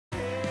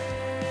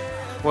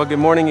Well, good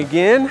morning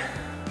again.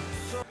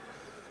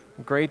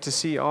 Great to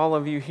see all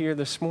of you here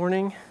this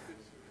morning.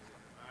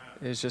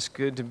 It's just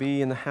good to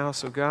be in the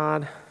house of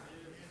God.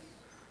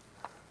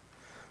 I'm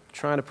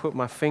trying to put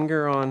my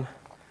finger on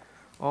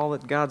all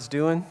that God's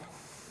doing.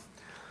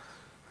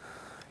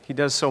 He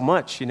does so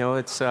much, you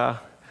know.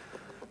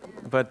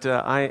 But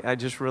I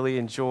just really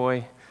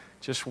enjoy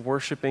just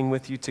worshiping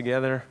with you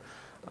together.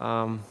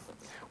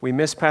 We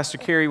miss Pastor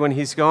Kerry when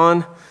he's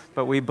gone,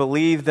 but we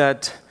believe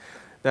that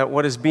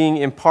what is being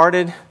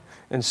imparted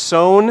and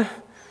sown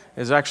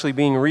is actually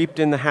being reaped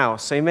in the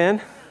house.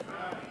 Amen?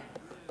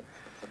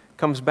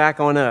 Comes back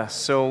on us.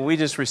 So we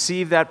just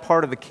receive that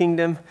part of the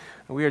kingdom.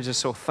 And we are just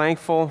so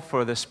thankful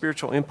for the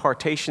spiritual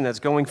impartation that's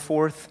going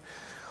forth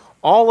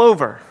all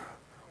over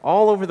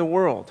the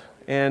world.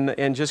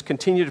 And just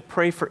continue to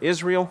pray for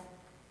Israel.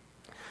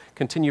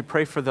 Continue to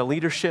pray for the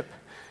leadership.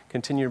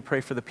 Continue to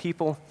pray for the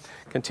people.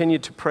 Continue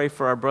to pray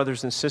for our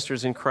brothers and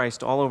sisters in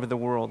Christ all over the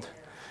world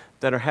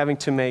that are having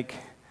to make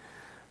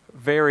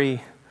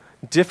very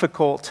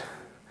difficult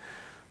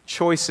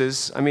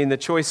choices. I mean, the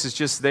choice is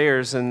just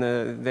theirs, and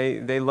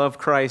they love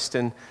Christ,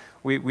 and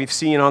we've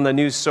seen on the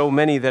news so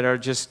many that are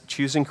just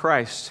choosing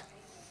Christ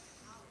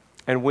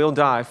and will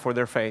die for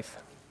their faith.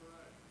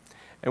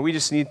 And we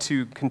just need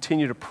to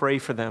continue to pray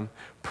for them,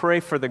 pray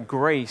for the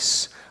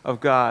grace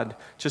of God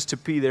just to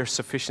be their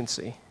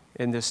sufficiency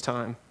in this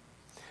time.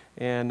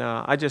 And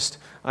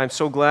I'm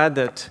so glad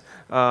that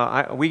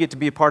we get to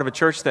be a part of a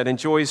church that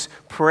enjoys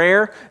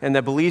prayer and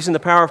that believes in the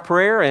power of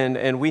prayer.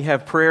 And we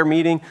have prayer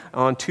meeting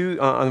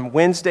on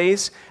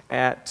Wednesdays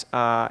at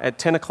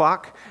 10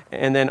 o'clock.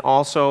 And then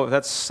also,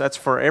 that's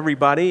for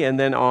everybody. And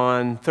then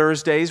on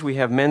Thursdays, we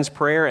have men's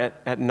prayer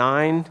at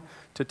 9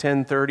 to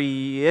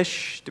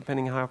 10:30-ish,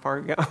 depending on how far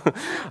you go.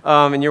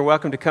 And you're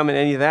welcome to come in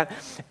any of that.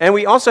 And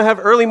we also have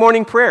early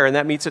morning prayer, and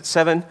that meets at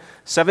 7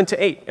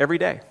 to 8 every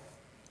day.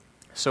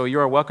 So you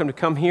are welcome to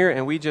come here,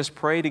 and we just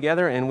pray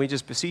together, and we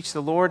just beseech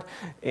the Lord,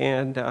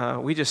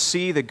 and we just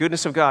see the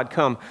goodness of God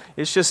come.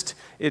 It's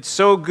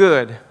so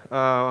good.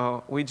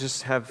 We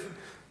just have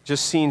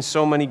seen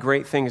so many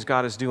great things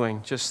God is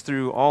doing just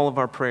through all of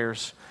our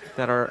prayers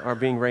that are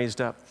being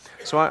raised up.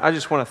 So I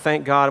just want to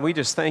thank God. We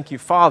just thank you,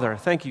 Father.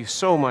 Thank you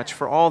so much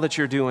for all that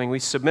you're doing. We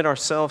submit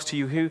ourselves to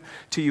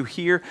you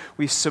here.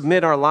 We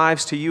submit our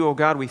lives to you, oh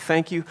God. We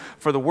thank you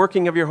for the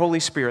working of your Holy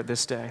Spirit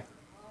this day.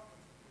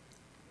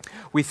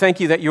 We thank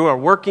you that you are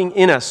working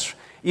in us.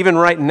 Even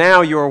right now,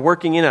 you are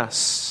working in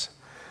us.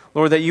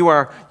 Lord, that you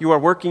are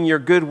working your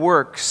good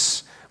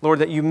works. Lord,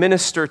 that you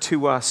minister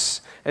to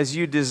us as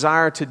you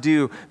desire to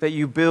do, that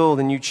you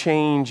build and you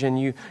change and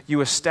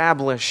you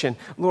establish. And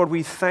Lord,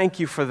 we thank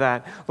you for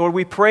that. Lord,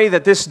 we pray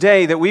that this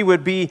day that we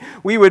would be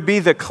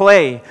the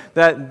clay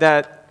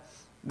that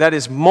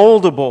is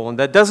moldable and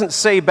that doesn't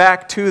say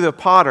back to the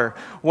potter,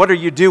 what are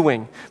you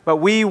doing? But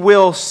we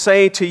will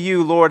say to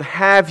you, Lord,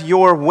 have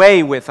your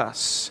way with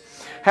us.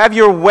 Have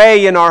your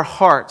way in our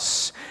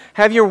hearts.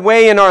 Have your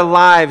way in our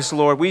lives,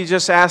 Lord. We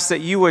just ask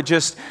that you would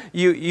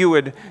you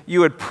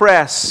would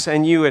press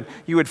and you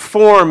would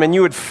form and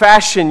you would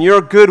fashion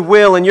your good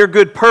will and your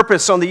good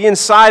purpose on the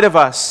inside of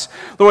us.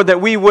 Lord, that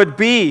we would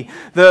be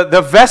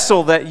the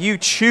vessel that you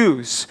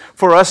choose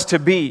for us to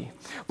be.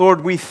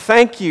 Lord, we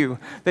thank you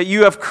that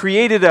you have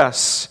created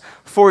us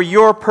for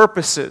your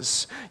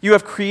purposes. You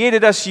have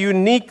created us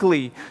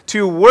uniquely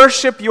to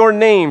worship your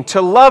name,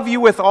 to love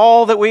you with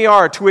all that we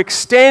are, to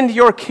extend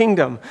your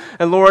kingdom.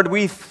 And Lord,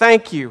 we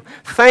thank you.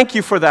 Thank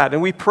you for that.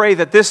 And we pray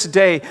that this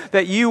day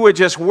that you would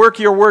just work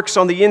your works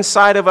on the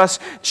inside of us,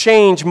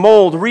 change,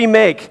 mold,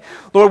 remake.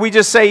 Lord, we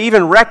just say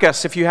even wreck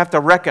us if you have to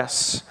wreck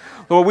us.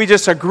 Lord, we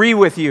just agree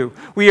with you.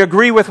 We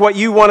agree with what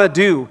you want to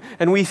do.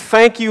 And we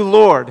thank you,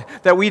 Lord,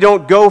 that we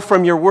don't go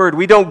from your word.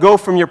 We don't go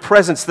from your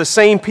presence the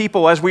same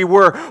people as we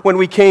were when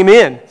we came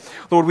in.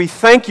 Lord, we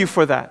thank you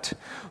for that.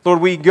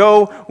 Lord, we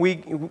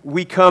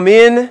come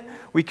in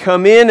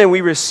and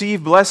we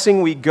receive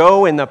blessing. We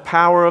go in the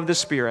power of the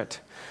Spirit.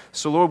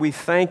 So, Lord, we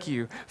thank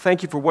you.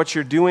 Thank you for what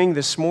you're doing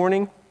this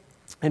morning.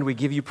 And we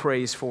give you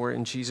praise for it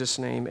in Jesus'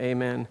 name.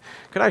 Amen.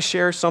 Could I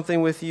share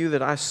something with you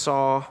that I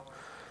saw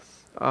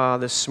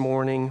this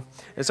morning?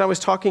 As I was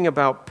talking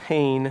about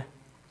pain,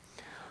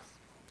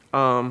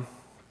 I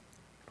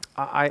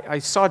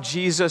saw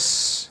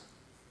Jesus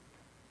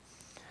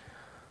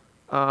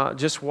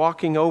just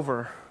walking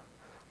over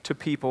to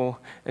people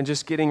and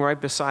just getting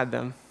right beside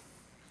them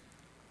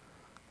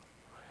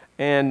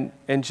and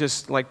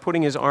just like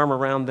putting his arm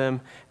around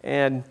them,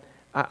 and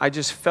I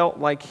just felt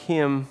like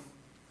him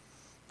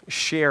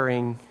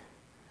sharing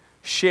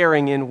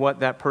in what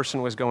that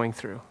person was going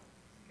through.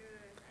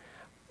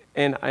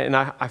 And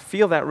I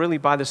feel that really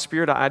by the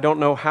Spirit. I don't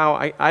know how.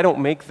 I don't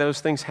make those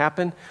things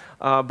happen,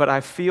 but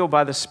I feel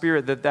by the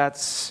Spirit that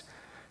that's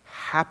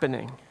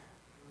happening.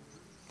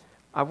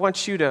 I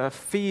want you to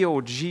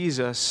feel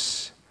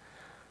Jesus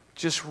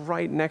just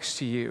right next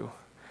to you.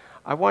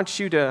 I want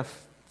you to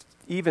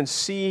even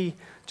see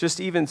just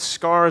even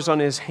scars on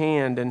his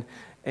hand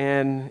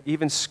and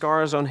even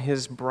scars on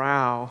his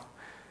brow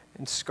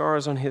and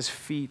scars on his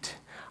feet.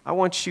 I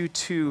want you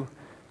to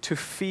to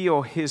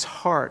feel his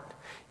heart.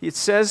 It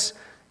says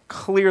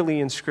clearly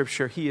in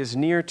Scripture, he is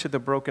near to the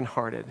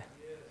brokenhearted.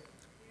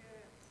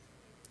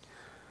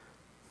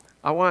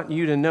 I want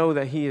you to know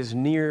that he is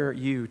near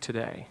you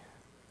today.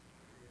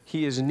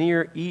 He is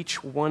near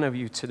each one of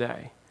you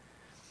today.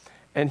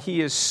 And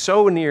he is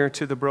so near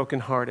to the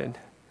brokenhearted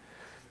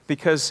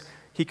because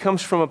he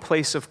comes from a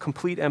place of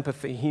complete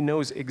empathy. He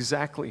knows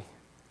exactly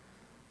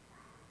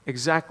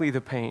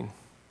the pain.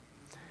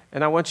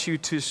 And I want you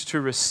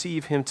to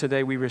receive him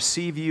today. We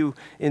receive you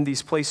in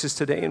these places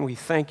today, and we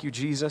thank you,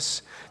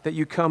 Jesus, that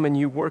you come and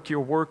you work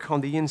your work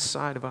on the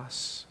inside of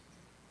us.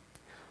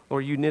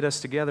 Lord, you knit us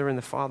together in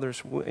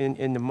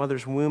the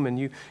mother's womb, and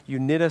you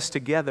knit us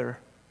together.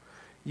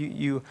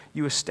 You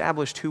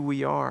established who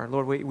we are.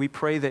 Lord, we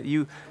pray that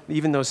you,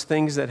 even those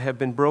things that have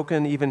been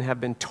broken, even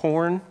have been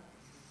torn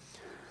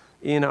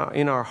in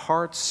our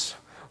hearts,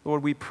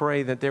 Lord, we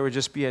pray that there would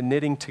just be a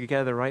knitting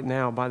together right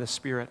now by the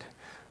Spirit.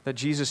 That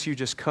Jesus, you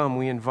just come.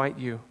 We invite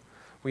you.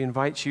 We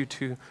invite you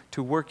to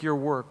work your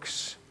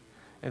works.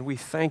 And we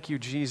thank you,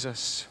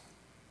 Jesus.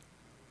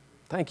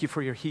 Thank you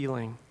for your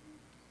healing.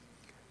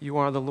 You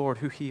are the Lord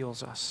who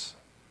heals us.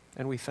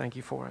 And we thank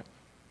you for it.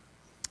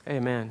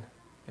 Amen.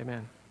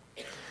 Amen.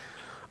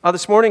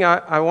 This morning,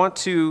 I want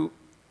to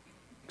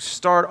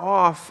start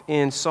off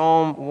in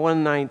Psalm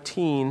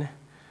 119.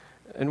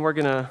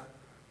 And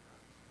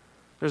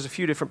there's a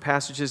few different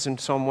passages in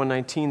Psalm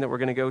 119 that we're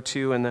going to go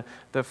to. And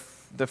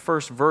the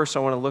first verse I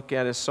want to look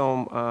at is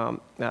Psalm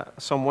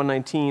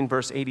 119,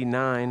 verse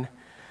 89.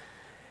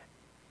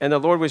 And the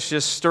Lord was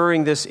just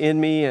stirring this in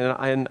me,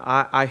 and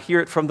I hear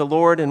it from the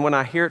Lord. And when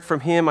I hear it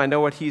from him, I know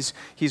what he's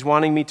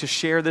wanting me to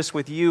share this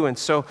with you. And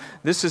so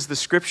this is the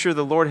scripture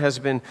the Lord has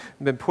been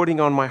putting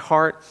on my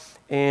heart.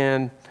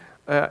 And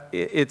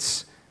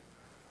it's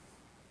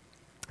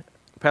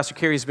Pastor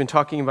Kerry's been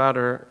talking about,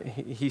 or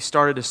he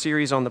started a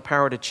series on the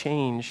power to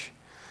change.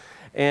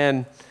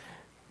 And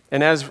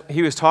as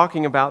he was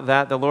talking about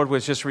that, the Lord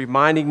was just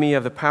reminding me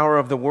of the power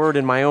of the Word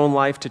in my own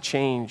life to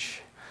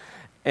change.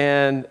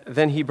 And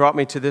then he brought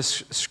me to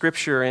this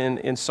scripture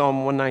in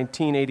Psalm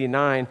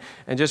 119:89,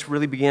 and just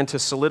really began to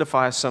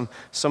solidify some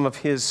of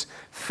his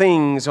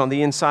things on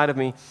the inside of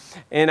me.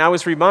 And I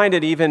was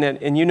reminded even,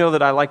 and you know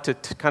that I like to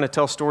kind of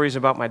tell stories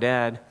about my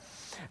dad.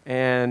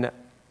 And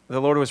the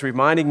Lord was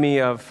reminding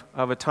me of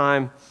a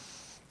time.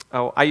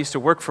 I used to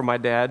work for my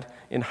dad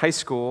in high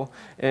school,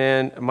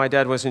 and my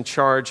dad was in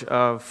charge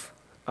of,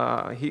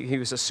 he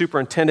was a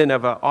superintendent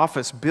of an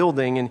office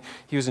building, and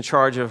he was in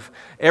charge of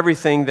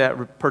everything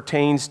that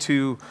pertains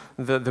to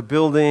the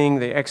building,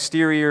 the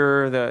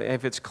exterior,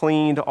 if it's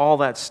cleaned, all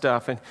that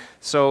stuff. And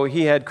so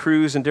he had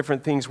crews and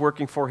different things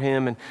working for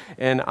him,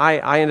 and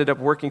I ended up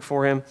working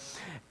for him.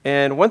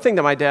 And one thing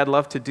that my dad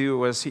loved to do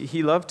was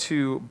he loved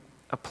to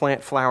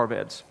plant flower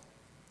beds.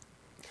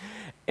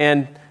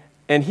 And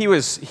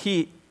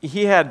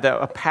he had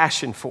a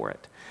passion for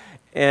it.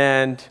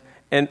 And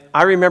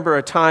I remember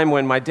a time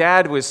when my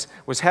dad was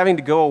having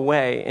to go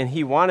away, and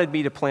he wanted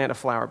me to plant a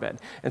flower bed.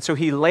 And so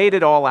he laid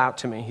it all out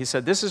to me. He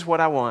said, this is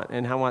what I want,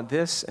 and I want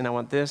this, and I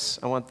want this,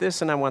 I want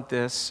this, and I want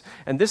this,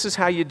 and this is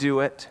how you do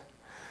it,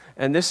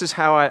 and this is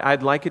how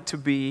I'd like it to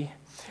be.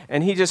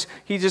 And he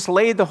just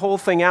laid the whole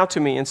thing out to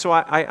me. And so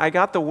I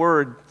got the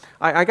word,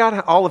 I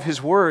got all of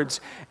his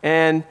words,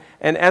 and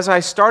as I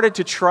started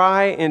to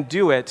try and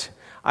do it,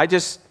 I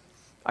just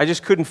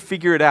couldn't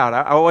figure it out.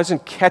 I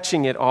wasn't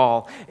catching it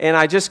all. And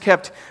I just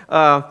kept,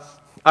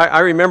 I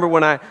remember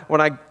when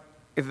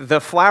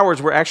the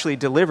flowers were actually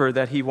delivered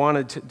that he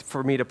wanted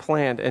for me to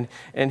plant.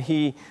 And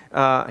he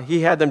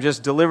had them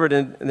just delivered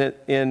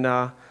in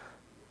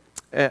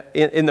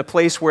the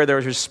place where they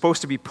were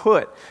supposed to be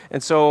put.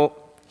 And so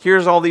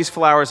here's all these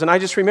flowers. And I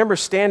just remember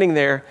standing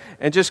there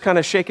and just kind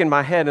of shaking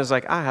my head. And I was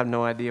like, I have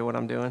no idea what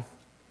I'm doing.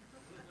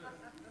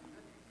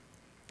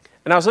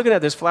 And I was looking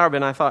at this flower bed,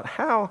 and I thought,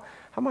 how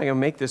am I going to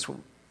make this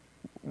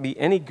be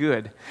any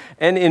good?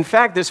 And in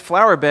fact, this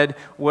flower bed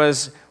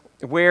was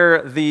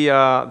where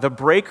the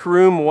break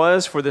room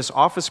was for this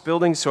office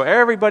building, so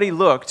everybody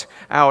looked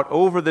out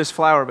over this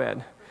flower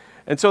bed.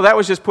 And so that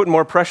was just putting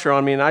more pressure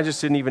on me, and I just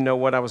didn't even know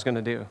what I was going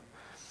to do.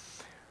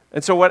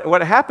 And so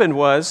what happened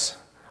was,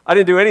 I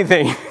didn't do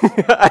anything.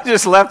 I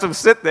just left them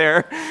sit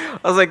there. I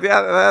was like,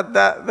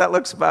 that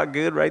looks about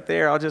good right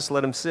there. I'll just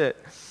let them sit.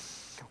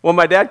 Well,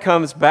 my dad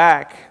comes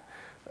back,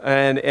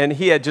 and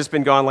he had just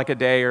been gone like a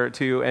day or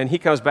two, and he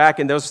comes back,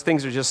 and those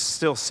things are just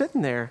still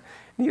sitting there.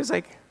 And he was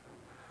like,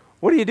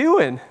 what are you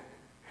doing?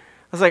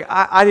 I was like,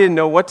 I didn't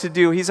know what to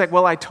do. He's like,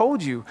 well, I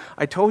told you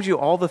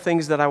all the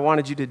things that I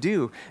wanted you to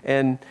do.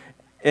 And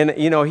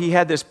you know, he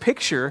had this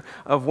picture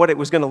of what it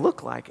was going to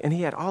look like, and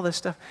he had all this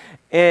stuff.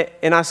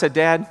 And I said,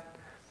 Dad,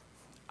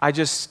 I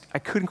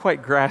couldn't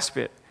quite grasp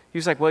it. He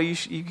was like, well,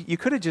 you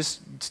could have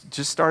just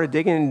started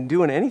digging and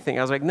doing anything.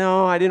 I was like,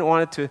 no, I didn't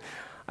want it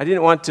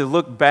to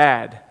look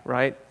bad,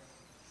 right?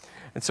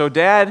 And so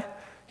Dad,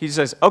 he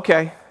says,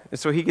 okay. And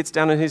so he gets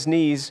down on his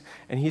knees,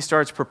 and he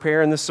starts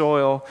preparing the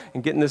soil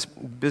and getting this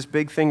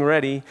big thing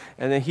ready,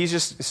 and then he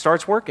just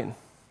starts working.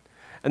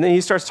 And then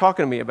he starts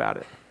talking to me about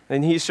it.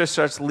 And he just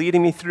starts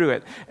leading me through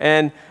it.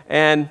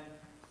 And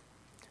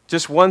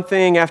just one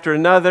thing after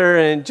another,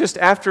 and just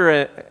after,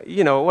 it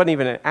wasn't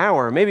even an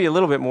hour, maybe a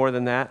little bit more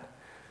than that.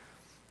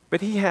 But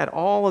he had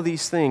all of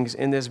these things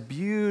in this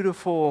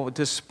beautiful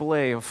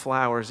display of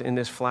flowers in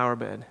this flower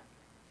bed.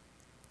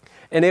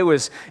 And it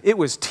was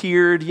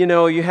tiered,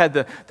 you had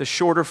the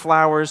shorter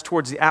flowers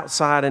towards the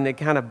outside, and it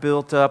kind of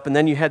built up. And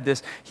then you had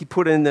this, he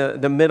put in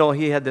the middle,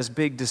 he had this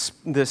big,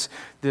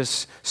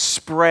 this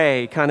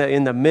spray kind of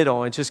in the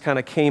middle. It just kind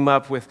of came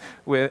up with,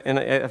 and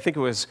I think it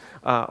was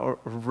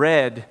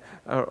red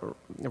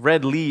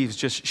leaves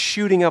just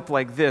shooting up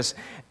like this.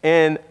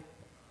 And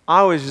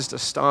I was just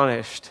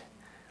astonished.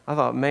 I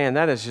thought, man,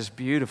 that is just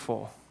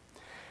beautiful.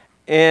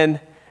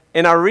 And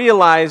I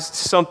realized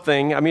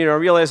something. I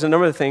realized a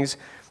number of things.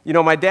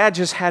 My dad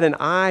just had an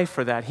eye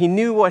for that. He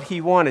knew what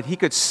he wanted. He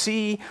could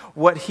see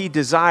what he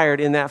desired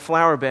in that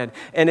flower bed.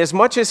 And as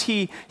much as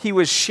he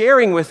was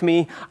sharing with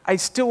me, I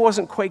still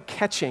wasn't quite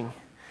catching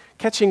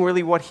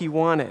really what he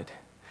wanted.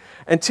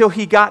 Until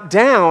he got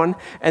down,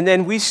 and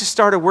then we just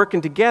started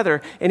working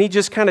together, and he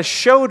just kind of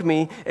showed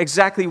me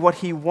exactly what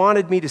he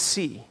wanted me to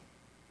see.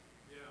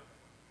 Yeah.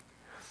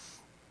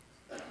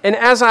 And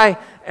as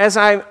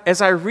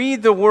I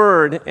read the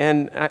Word,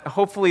 and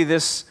hopefully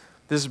this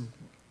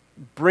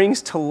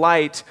brings to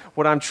light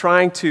what I'm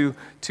trying to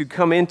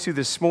come into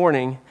this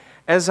morning.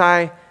 As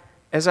I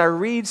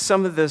read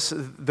some of this,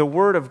 the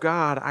Word of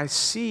God, I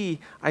see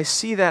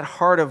that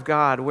heart of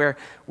God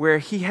where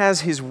He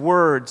has His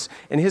words,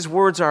 and His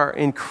words are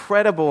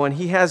incredible, and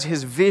He has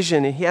His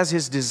vision, and He has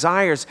His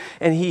desires,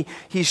 and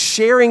He's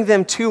sharing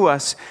them to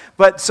us,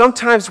 but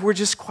sometimes we're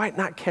just quite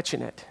not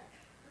catching it,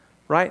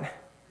 right?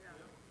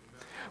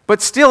 But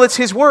still, it's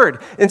His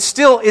Word, and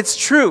still, it's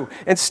true,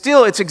 and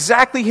still, it's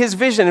exactly His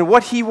vision and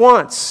what He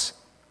wants.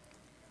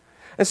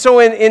 And so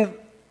in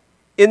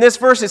this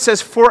verse, it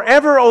says,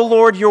 "Forever, O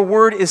Lord, your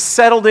word is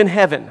settled in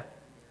heaven."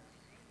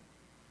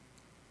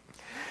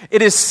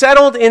 It is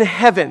settled in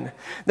heaven.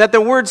 That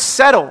the word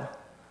settle,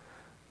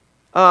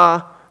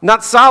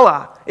 not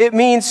sala, it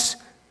means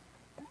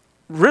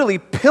really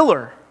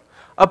pillar.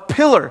 A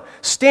pillar,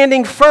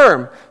 standing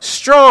firm,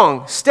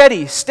 strong,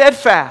 steady,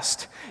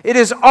 steadfast. It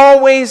is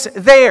always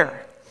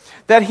there.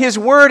 That His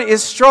word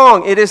is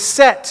strong. It is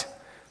set.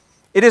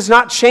 It is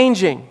not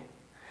changing.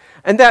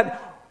 And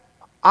that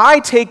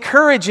I take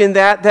courage in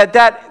that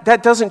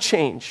doesn't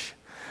change.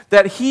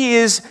 That He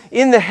is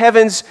in the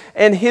heavens,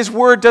 and His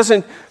word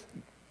isn't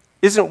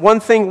one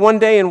thing one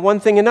day and one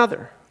thing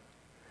another.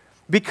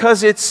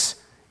 Because it's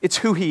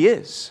who He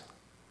is.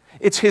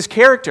 It's His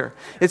character.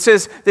 It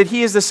says that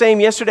He is the same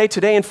yesterday,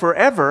 today, and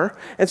forever.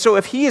 And so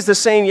if He is the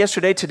same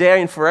yesterday,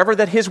 today, and forever,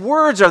 that His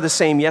words are the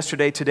same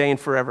yesterday, today, and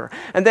forever.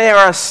 And they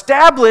are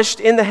established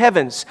in the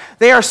heavens.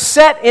 They are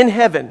set in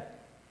heaven.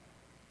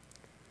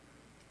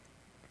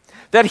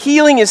 That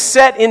healing is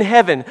set in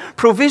heaven.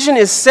 Provision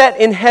is set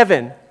in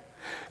heaven.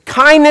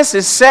 Kindness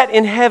is set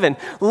in heaven.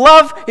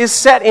 Love is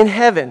set in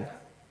heaven.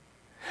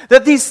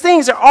 That these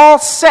things are all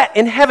set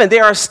in heaven. They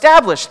are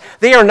established.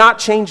 They are not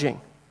changing.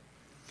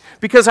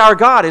 Because our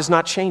God is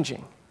not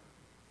changing.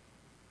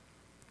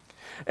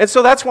 And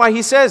so that's why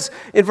He says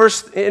in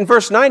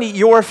verse 90,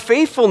 your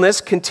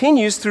faithfulness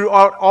continues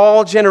throughout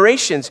all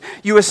generations.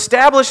 You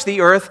establish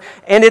the earth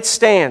and it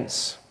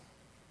stands.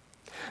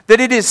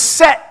 That it is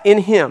set in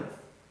Him.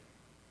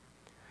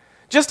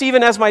 Just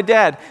even as my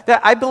dad, that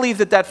I believe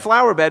that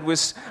flower bed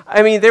was,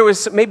 there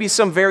was maybe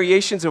some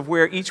variations of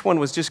where each one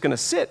was just going to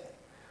sit.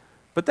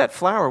 But that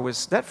flower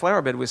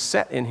bed was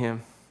set in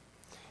Him.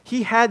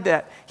 He had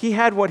that. He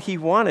had what He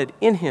wanted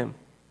in Him.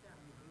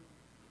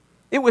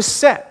 It was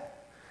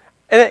set.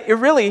 And it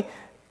really,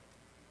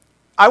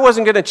 I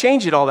wasn't going to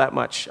change it all that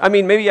much.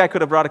 Maybe I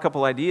could have brought a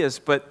couple ideas,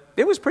 but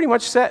it was pretty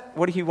much set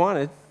what He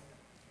wanted.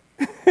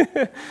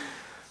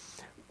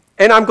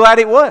 And I'm glad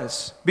it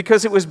was,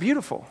 because it was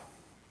beautiful.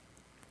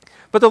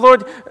 But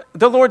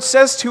the Lord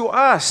says to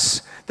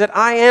us that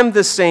I am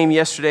the same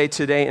yesterday,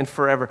 today, and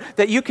forever.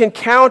 That you can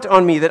count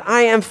on me, that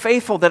I am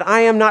faithful, that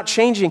I am not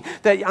changing,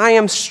 that I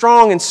am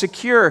strong and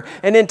secure.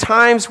 And in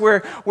times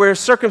where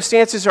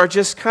circumstances are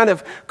just kind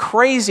of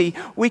crazy,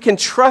 we can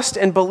trust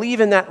and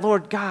believe in that,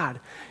 Lord God,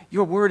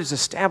 your word is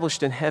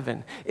established in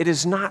heaven. It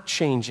is not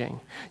changing.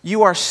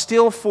 You are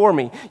still for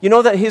me. You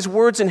know that His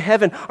words in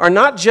heaven are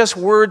not just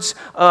words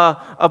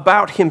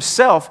about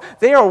Himself.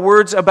 They are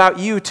words about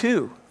you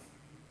too.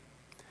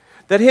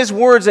 That His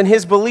words and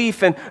His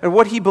belief and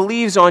what He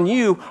believes on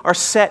you are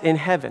set in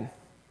heaven.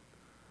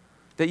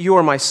 That you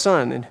are my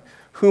Son and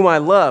whom I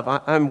love.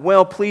 I'm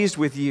well pleased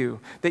with you.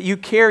 That you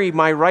carry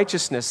my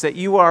righteousness. That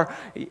you are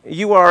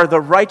the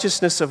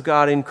righteousness of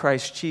God in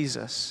Christ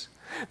Jesus.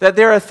 That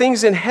there are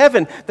things in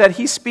heaven that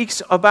He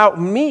speaks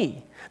about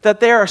me. That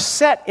they are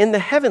set in the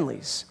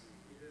heavenlies.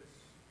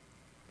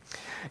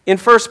 In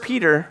 1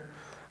 Peter,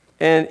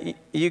 and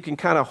you can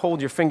kind of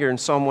hold your finger in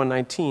Psalm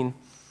 119,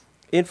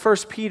 in 1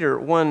 Peter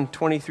 1,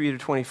 23 to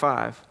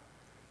 25,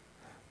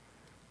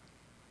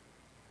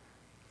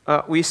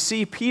 we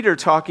see Peter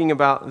talking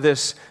about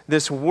this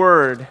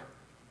word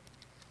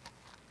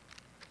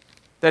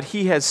that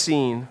he has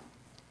seen.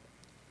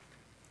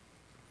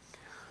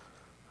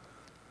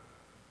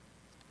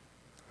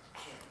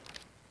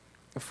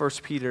 In 1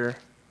 Peter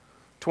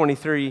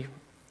 23.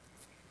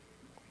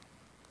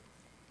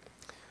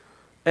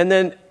 And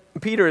then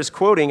Peter is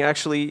quoting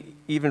actually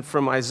even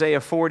from Isaiah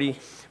 40.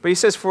 But he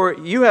says, "For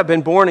you have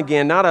been born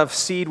again, not of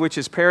seed which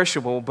is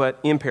perishable, but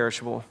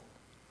imperishable.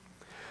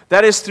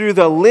 That is through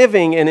the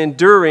living and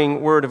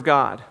enduring Word of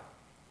God.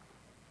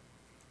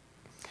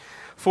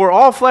 For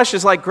all flesh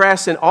is like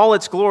grass, and all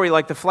its glory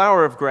like the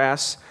flower of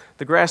grass.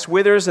 The grass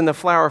withers and the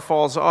flower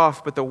falls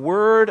off, but the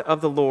word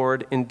of the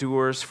Lord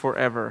endures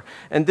forever."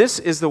 And this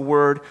is the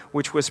word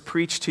which was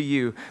preached to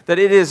you, that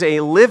it is a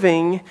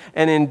living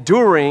and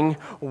enduring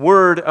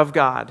Word of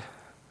God.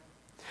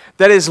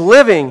 That is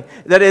living,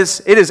 it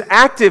is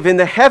active in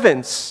the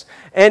heavens,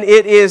 and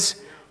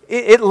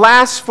it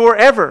lasts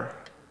forever.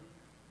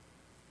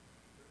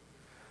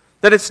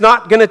 That it's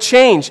not going to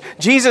change.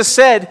 Jesus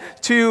said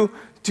to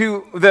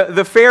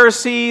the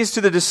Pharisees,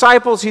 to the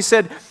disciples, he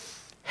said,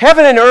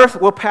 "Heaven and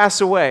earth will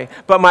pass away,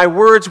 but my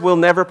words will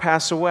never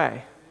pass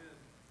away."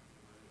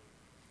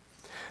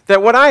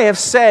 That what I have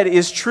said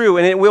is true,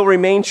 and it will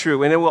remain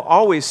true, and it will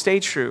always stay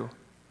true.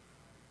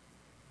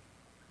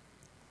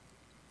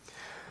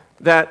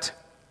 That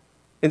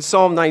in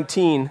Psalm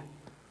 19,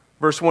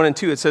 verse 1 and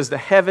 2, it says, "The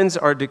heavens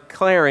are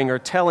declaring or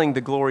telling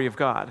the glory of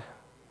God,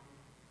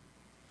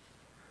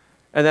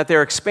 and that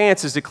their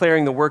expanse is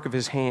declaring the work of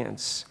his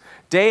hands.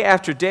 Day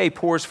after day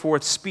pours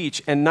forth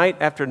speech, and night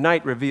after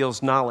night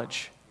reveals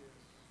knowledge."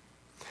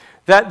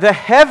 That the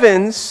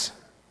heavens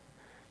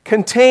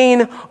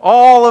contain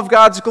all of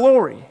God's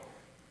glory.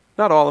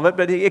 Not all of it,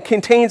 but it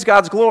contains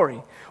God's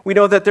glory. We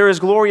know that there is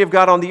glory of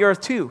God on the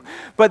earth too.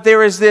 But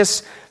there is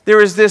this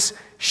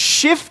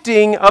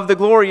shifting of the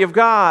glory of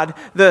God,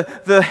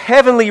 the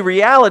heavenly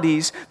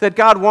realities that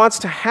God wants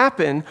to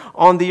happen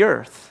on the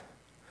earth.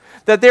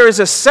 That there is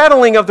a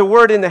settling of the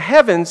word in the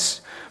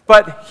heavens,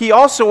 but he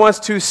also wants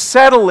to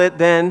settle it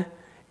then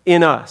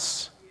in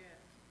us.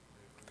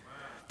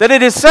 That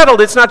it is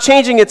settled, it's not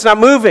changing, it's not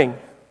moving.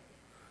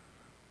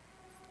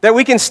 That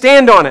we can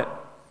stand on it.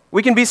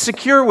 We can be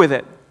secure with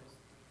it.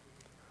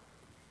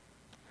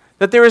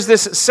 That there is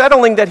this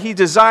settling that he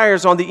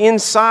desires on the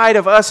inside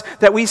of us,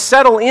 that we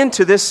settle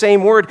into this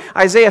same word.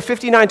 Isaiah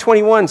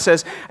 59:21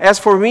 says, "As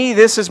for me,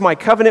 this is my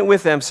covenant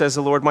with them, says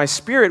the Lord. My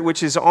spirit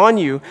which is on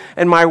you,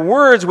 and my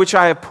words which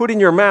I have put in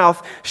your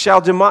mouth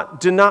shall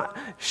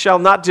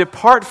not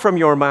depart from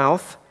your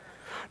mouth,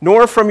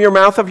 nor from your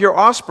mouth of your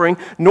offspring,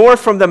 nor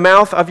from the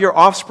mouth of your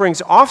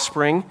offspring's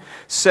offspring,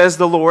 says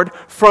the Lord,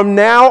 from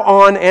now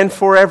on and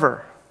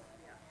forever."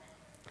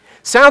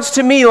 Sounds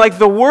to me like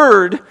the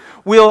word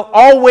will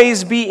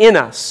always be in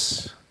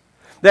us.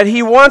 That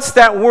he wants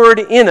that word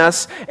in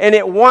us, and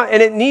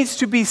it needs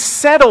to be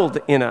settled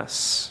in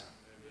us.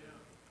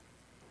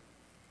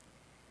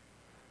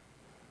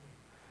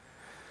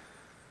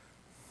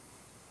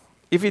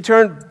 If you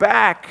turn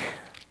back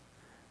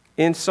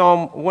in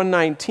Psalm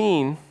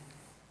 119,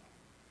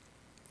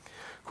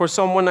 of course,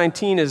 Psalm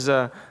 119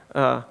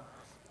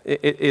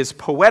 is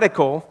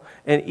poetical,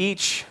 and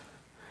each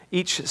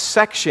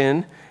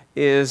section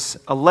is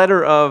a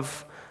letter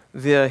of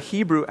the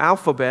Hebrew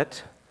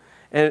alphabet,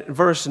 and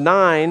verse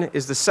 9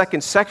 is the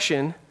second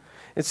section.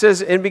 It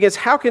says, and it begins,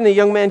 "How can a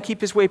young man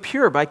keep his way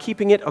pure? By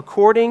keeping it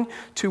according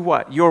to"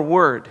 what? Your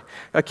word.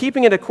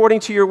 Keeping it according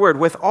to your word.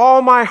 "With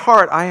all my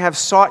heart I have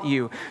sought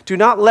you. Do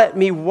not let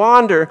me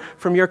wander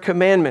from your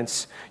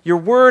commandments. Your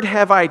word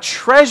have I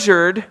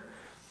treasured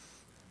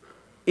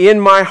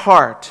in my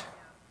heart."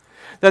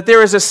 That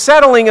there is a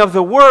settling of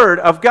the Word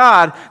of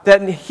God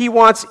that he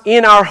wants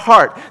in our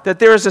heart. That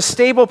there is a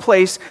stable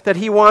place that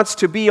he wants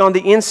to be on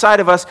the inside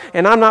of us,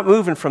 and I'm not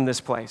moving from this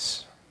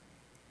place.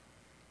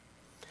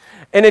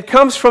 And it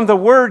comes from the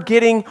Word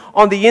getting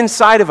on the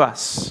inside of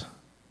us.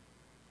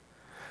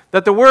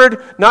 That the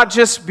Word not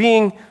just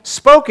being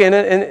spoken,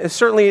 and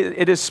certainly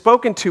it is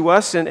spoken to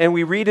us, and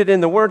we read it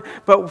in the Word,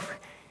 but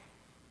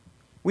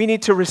we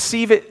need to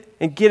receive it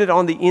and get it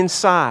on the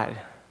inside.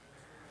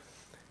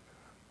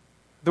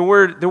 The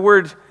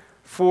word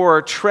for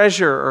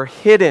treasure or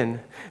hidden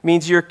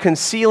means you're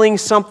concealing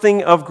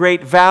something of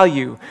great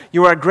value.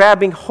 You are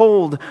grabbing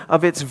hold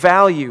of its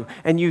value,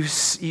 and you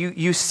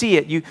see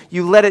it.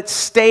 You let it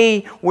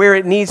stay where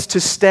it needs to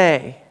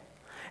stay,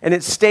 and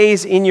it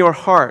stays in your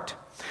heart.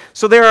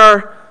 So there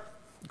are,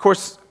 of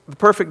course, the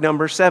perfect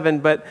number,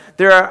 7, but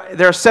there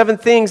are 7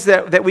 things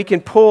that we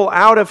can pull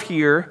out of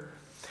here,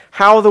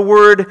 how the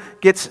word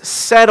gets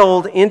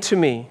settled into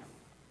me.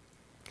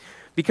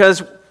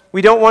 Because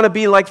we don't want to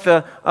be like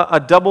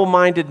a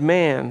double-minded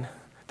man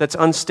that's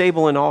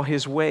unstable in all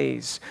his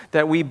ways,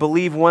 that we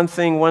believe one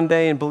thing one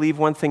day and believe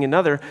one thing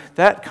another.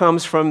 That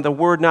comes from the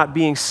word not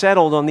being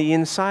settled on the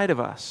inside of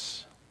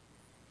us.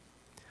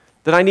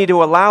 That I need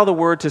to allow the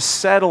word to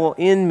settle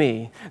in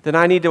me, that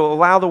I need to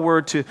allow the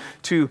word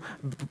to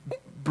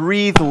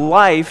breathe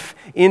life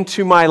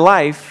into my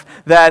life,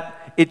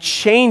 that it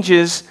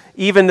changes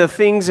even the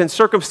things and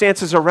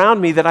circumstances around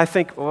me that I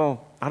think,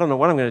 well, I don't know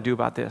what I'm going to do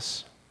about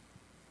this.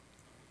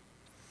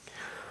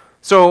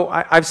 So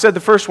I've said the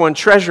first one,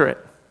 treasure it.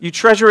 You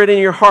treasure it in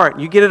your heart.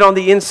 You get it on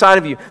the inside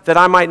of you, that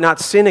I might not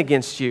sin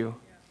against you.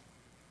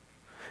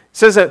 It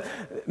says that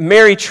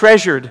Mary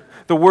treasured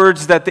the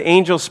words that the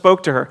angel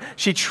spoke to her.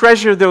 She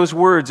treasured those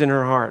words in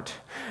her heart.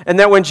 And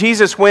that when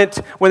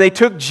they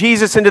took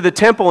Jesus into the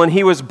temple and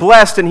he was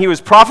blessed and he was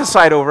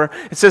prophesied over,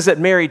 it says that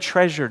Mary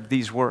treasured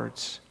these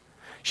words.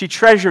 She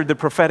treasured the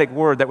prophetic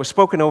word that was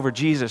spoken over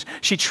Jesus.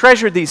 She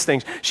treasured these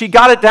things. She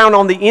got it down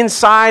on the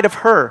inside of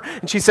her.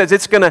 And she says,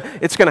 it's gonna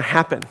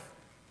happen.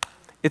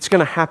 It's going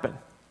to happen.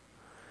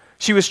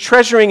 She was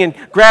treasuring and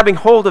grabbing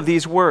hold of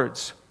these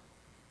words.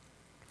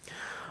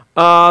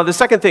 The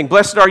second thing,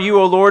 blessed are you,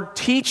 O Lord,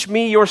 teach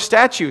me your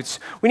statutes.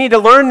 We need to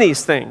learn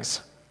these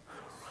things.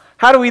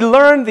 How do we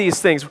learn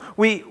these things?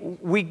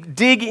 We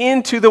dig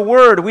into the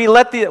Word. We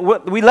let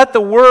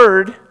the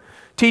Word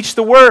teach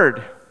the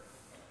Word.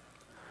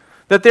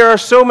 That there are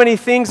so many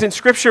things in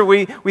Scripture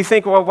we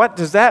think, well, what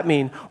does that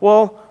mean?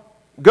 Well,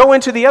 go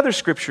into the other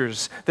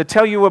Scriptures that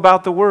tell you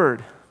about the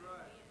Word.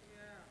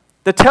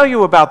 That tell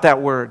you about that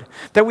Word.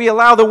 That we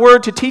allow the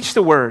Word to teach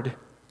the Word.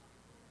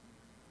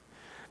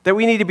 That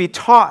we need to be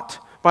taught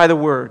by the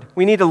Word.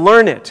 We need to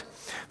learn it.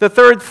 The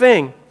third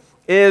thing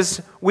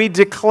is we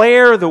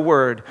declare the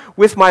Word.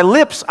 With my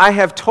lips I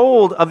have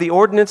told of the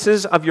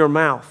ordinances of your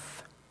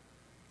mouth.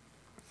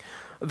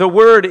 The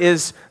Word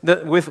is,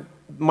 with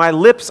my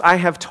lips I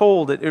have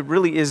told, it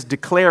really is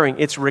declaring,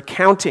 it's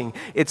recounting,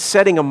 it's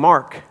setting a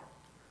mark.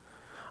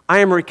 I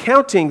am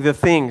recounting the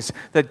things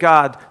that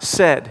God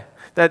said,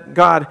 that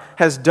God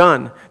has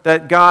done,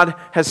 that God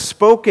has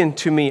spoken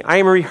to me. I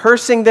am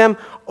rehearsing them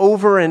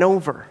over and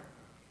over.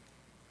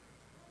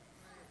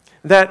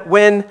 That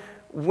when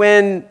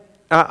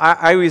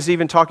I was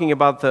even talking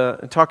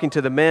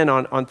to the men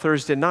on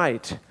Thursday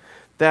night,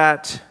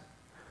 that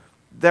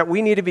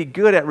we need to be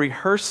good at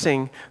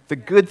rehearsing the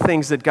good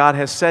things that God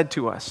has said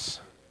to us.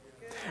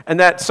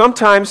 And that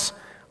sometimes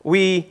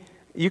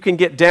you can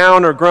get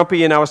down or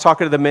grumpy, and I was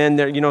talking to the men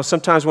there,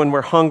 sometimes when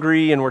we're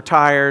hungry and we're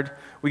tired,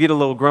 we get a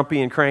little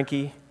grumpy and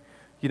cranky,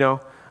 Well,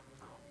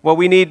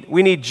 we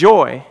need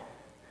joy.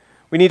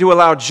 We need to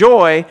allow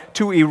joy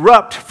to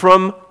erupt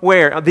from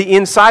where? The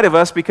inside of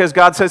us, because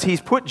God says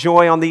He's put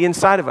joy on the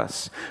inside of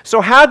us.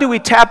 So how do we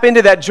tap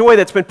into that joy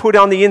that's been put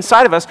on the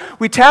inside of us?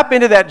 We tap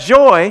into that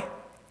joy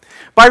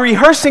by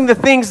rehearsing the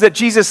things that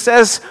Jesus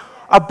says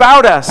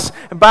about us,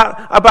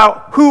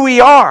 about who we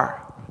are,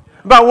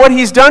 about what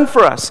He's done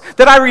for us.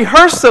 That I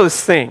rehearse those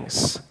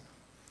things.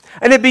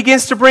 And it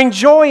begins to bring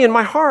joy in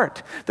my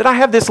heart, that I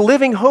have this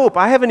living hope.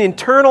 I have an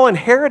eternal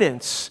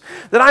inheritance,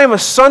 that I am a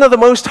son of the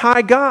Most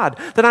High God,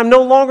 that I'm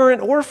no longer an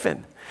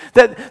orphan,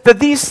 that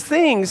these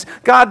things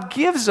God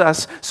gives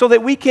us so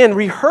that we can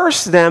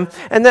rehearse them,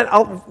 and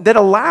that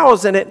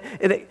allows and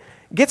it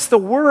gets the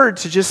Word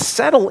to just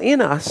settle in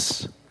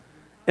us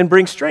and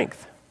bring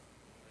strength.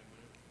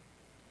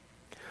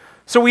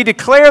 So we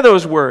declare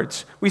those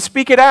words. We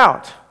speak it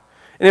out.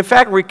 And in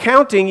fact,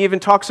 recounting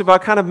even talks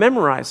about kind of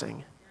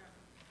memorizing.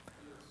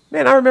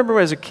 Man, I remember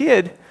as a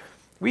kid,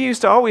 we used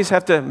to always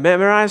have to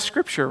memorize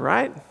Scripture,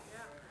 right?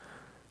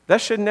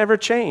 That should never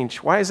change.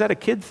 Why is that a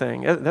kid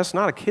thing? That's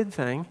not a kid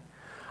thing.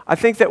 I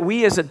think that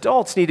we as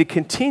adults need to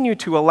continue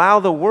to allow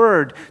the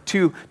Word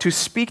to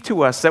speak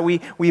to us, that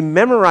we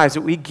memorize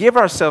it, we give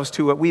ourselves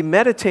to it, we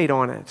meditate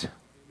on it.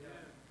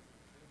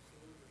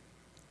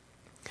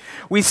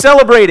 We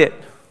celebrate it,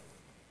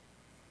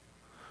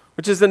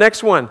 which is the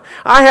next one.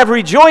 I have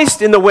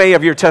rejoiced in the way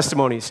of your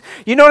testimonies.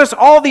 You notice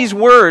all these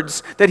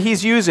words that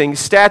he's using,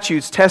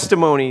 statutes,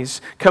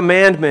 testimonies,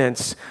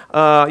 commandments,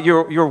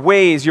 your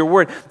ways, your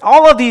word.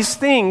 All of these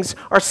things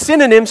are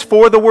synonyms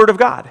for the Word of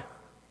God,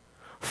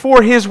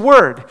 for His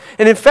Word.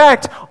 And in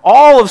fact,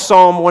 all of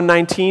Psalm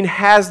 119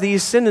 has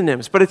these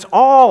synonyms, but it's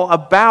all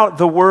about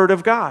the Word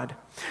of God.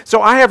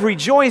 So I have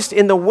rejoiced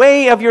in the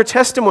way of your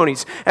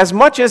testimonies, as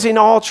much as in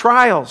all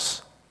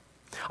trials.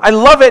 I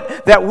love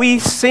it that we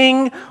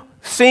sing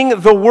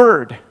the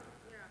Word.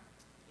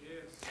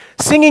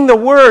 Singing the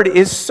Word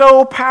is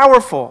so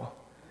powerful.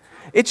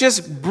 It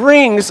just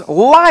brings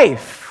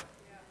life.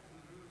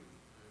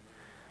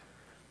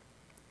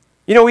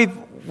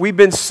 We've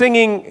been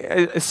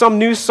singing some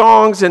new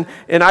songs, and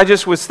I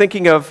just was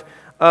thinking of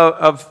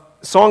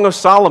Song of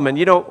Solomon.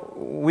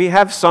 We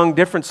have sung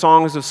different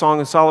songs of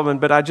Song of Solomon,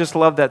 but I just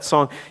love that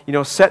song.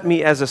 Set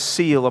me as a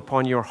seal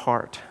upon your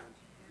heart,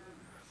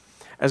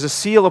 as a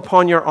seal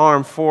upon your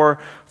arm, for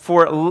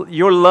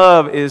your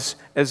love is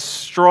as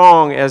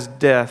strong as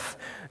death,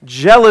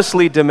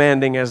 jealously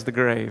demanding as the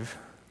grave.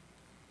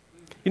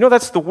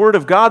 That's the Word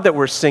of God that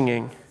we're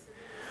singing.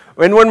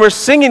 And when we're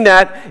singing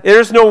that,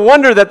 there's no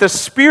wonder that the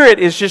Spirit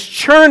is just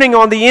churning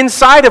on the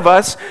inside of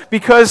us,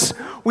 because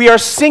we are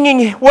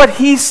singing what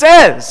He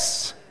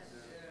says.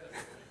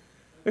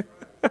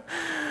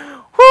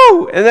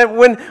 Whew! And then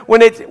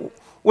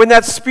when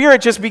that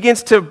Spirit just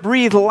begins to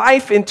breathe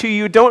life into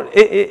you,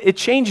 it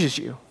changes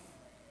you.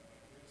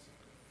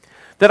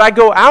 That I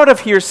go out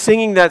of here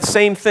singing that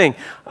same thing.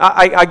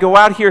 I go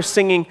out here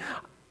singing,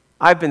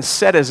 I've been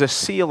set as a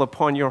seal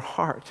upon your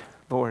heart,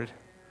 Lord.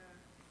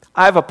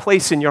 I have a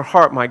place in your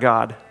heart, my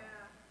God.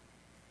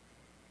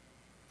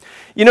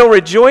 You know,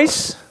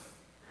 rejoice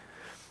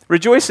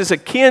is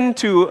akin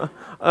to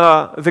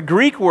the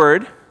Greek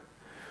word,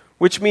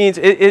 which means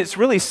it's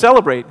really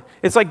celebrate.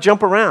 It's like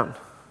jump around.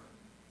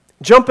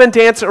 Jump and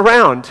dance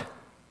around.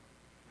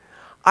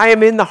 I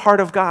am in the heart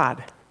of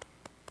God.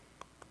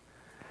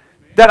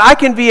 That I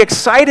can be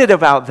excited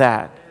about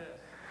that.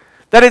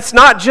 That it's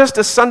not just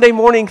a Sunday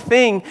morning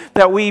thing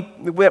that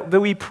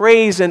we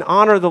praise and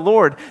honor the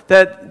Lord.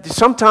 That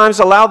sometimes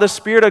allow the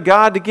Spirit of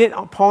God to get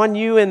upon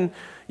you and,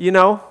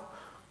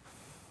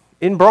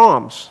 in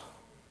Brahms.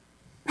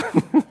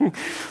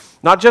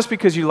 Not just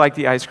because you like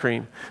the ice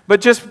cream,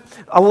 but just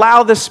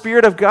allow the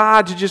Spirit of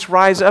God to just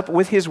rise up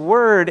with His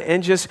Word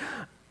and just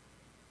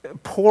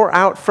pour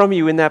out from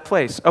you in that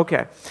place.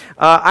 Okay.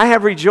 I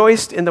have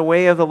rejoiced in the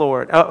way of the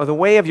Lord, the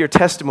way of your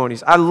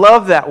testimonies. I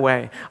love that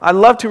way. I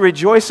love to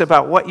rejoice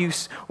about what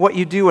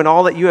you do and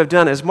all that you have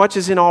done, as much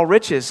as in all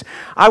riches.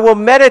 I will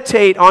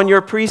meditate on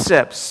your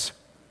precepts.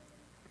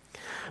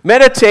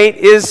 Meditate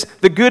is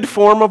the good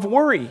form of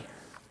worry.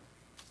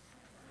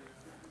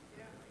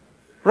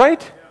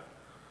 Right?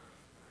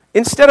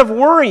 Instead of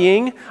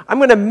worrying, I'm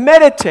going to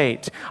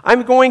meditate.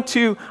 I'm going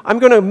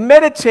to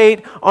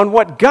meditate on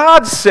what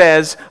God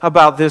says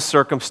about this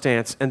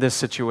circumstance and this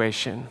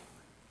situation.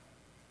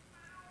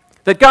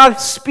 That God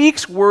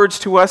speaks words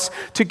to us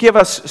to give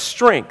us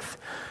strength.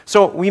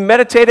 So we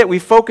meditate it, we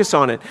focus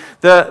on it.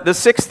 The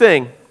sixth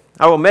thing,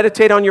 I will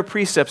meditate on your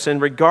precepts and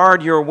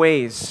regard your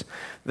ways.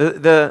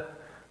 The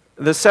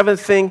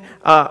seventh thing,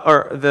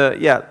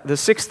 the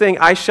sixth thing,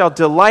 I shall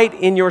delight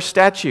in your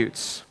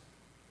statutes.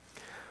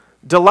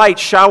 Delight,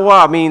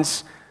 shawa,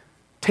 means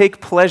take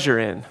pleasure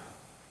in.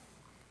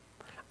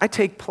 I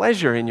take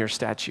pleasure in your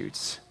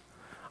statutes.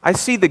 I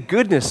see the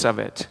goodness of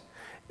it.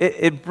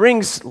 It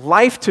brings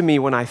life to me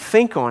when I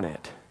think on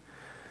it.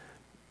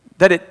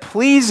 That it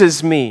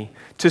pleases me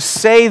to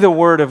say the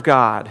word of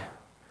God.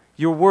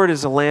 Your word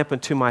is a lamp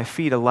unto my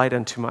feet, a light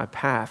unto my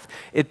path.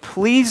 It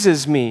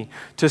pleases me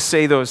to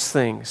say those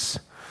things.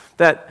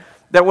 That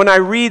when I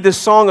read the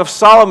Song of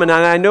Solomon,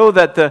 and I know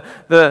that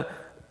the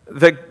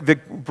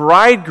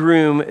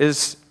bridegroom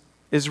is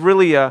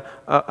really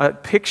a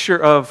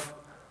picture of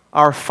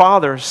our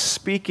Father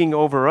speaking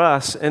over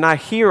us, and I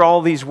hear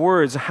all these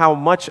words, how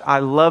much I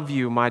love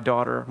you, my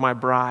daughter, my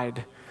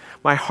bride.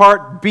 My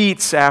heart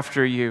beats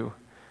after you.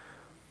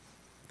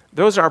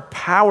 Those are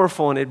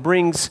powerful, and it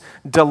brings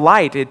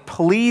delight. It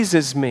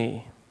pleases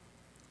me.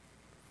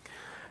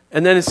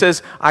 And then it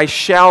says, I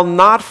shall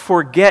not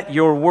forget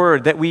your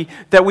word, that we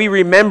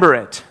remember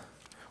it.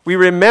 We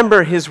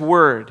remember His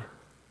word.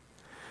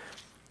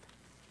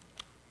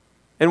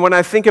 And when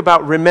I think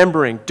about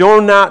remembering, do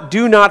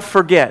not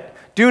forget.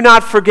 Do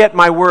not forget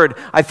my word.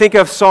 I think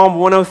of Psalm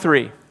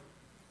 103.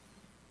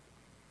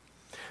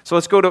 So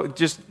let's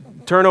just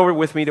turn over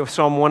with me to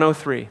Psalm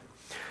 103.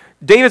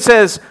 David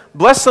says,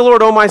 bless the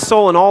Lord, O my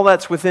soul, and all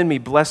that's within me.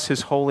 Bless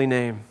His holy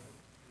name.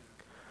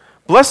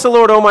 Bless the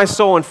Lord, O my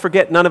soul, and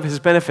forget none of His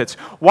benefits.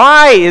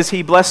 Why is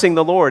he blessing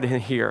the Lord in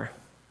here?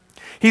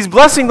 He's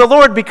blessing the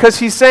Lord because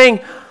he's saying,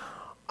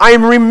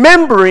 I'm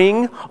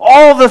remembering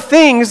all the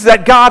things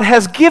that God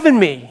has given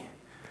me.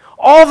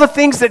 All the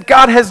things that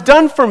God has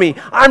done for me.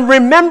 I'm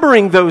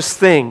remembering those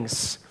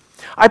things.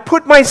 I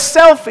put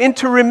myself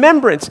into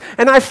remembrance,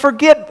 and I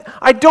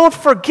don't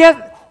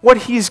forget what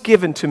He's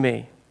given to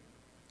me.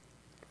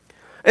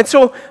 And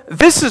so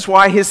this is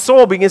why his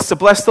soul begins to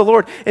bless the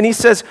Lord. And he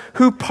says,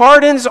 who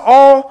pardons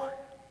all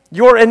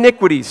your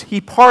iniquities.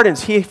 He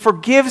pardons. He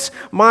forgives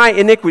my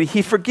iniquity.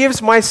 He forgives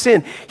my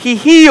sin. He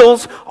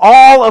heals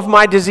all of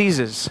my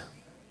diseases.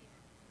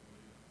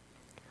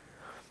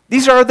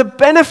 These are the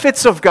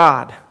benefits of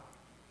God.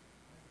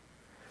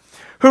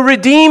 Who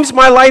redeems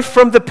my life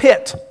from the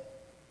pit.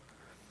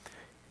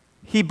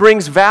 He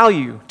brings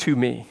value to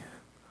me.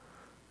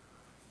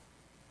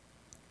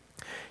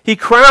 He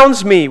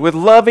crowns me with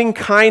loving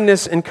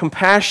kindness and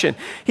compassion.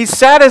 He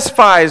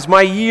satisfies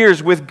my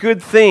years with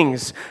good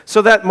things,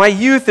 so that my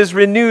youth is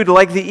renewed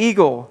like the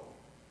eagle.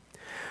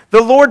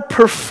 The Lord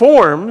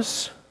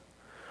performs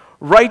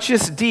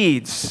righteous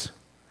deeds.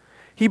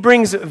 He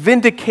brings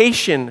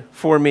vindication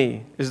for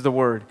me, is the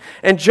word,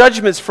 and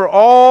judgments for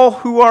all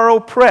who are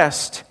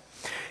oppressed.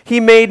 He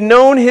made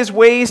known His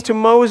ways to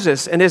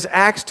Moses and His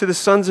acts to the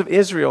sons of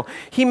Israel.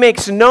 He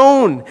makes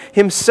known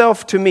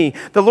Himself to me.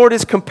 The Lord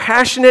is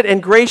compassionate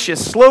and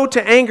gracious, slow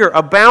to anger,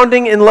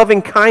 abounding in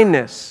loving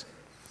kindness.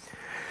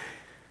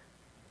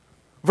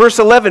 Verse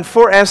 11,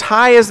 for as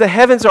high as the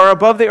heavens are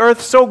above the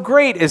earth, so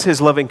great is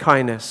His loving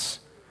kindness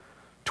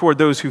toward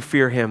those who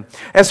fear Him.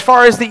 As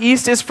far as the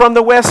east is from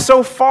the west,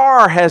 so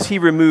far has He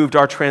removed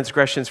our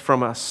transgressions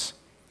from us.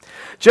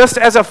 Just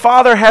as a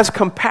father has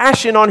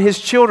compassion on his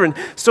children,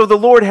 so the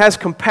Lord has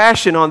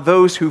compassion on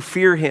those who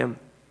fear Him.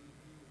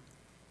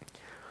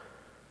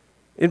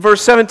 In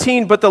verse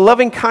 17, but the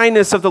loving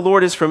kindness of the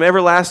Lord is from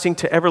everlasting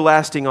to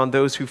everlasting on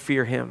those who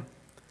fear Him.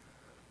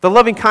 The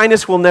loving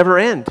kindness will never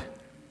end.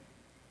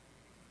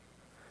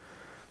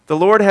 The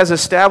Lord has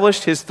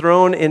established His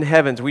throne in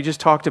heavens. We just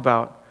talked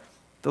about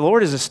The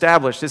Lord is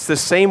established. It's the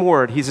same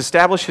word. He's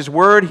established his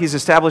word. He's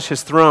established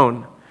his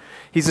throne.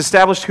 He's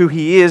established who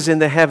he is in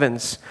the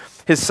heavens.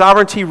 His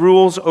sovereignty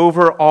rules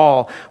over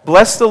all.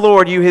 Bless the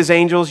Lord, you his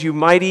angels, you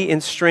mighty in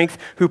strength,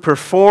 who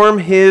perform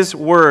his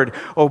word,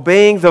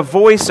 obeying the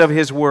voice of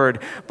his word.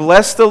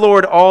 Bless the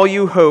Lord, all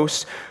you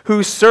hosts,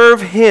 who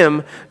serve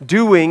him,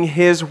 doing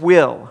his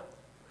will.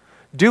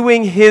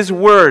 Doing his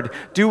word,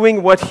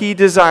 doing what he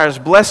desires.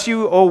 Bless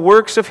you, O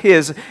works of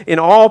his, in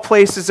all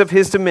places of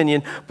his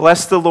dominion.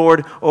 Bless the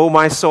Lord, O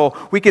my soul.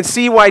 We can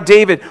see why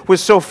David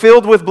was so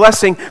filled with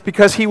blessing,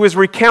 because he was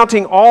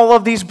recounting all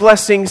of these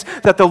blessings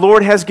that the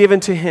Lord has given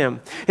to him.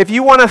 If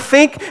you want to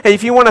think, and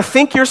if you want to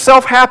think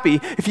yourself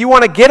happy, if you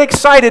want to get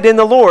excited in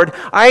the Lord,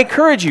 I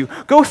encourage you,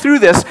 go through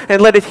this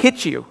and let it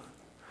hit you.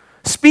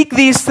 Speak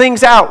these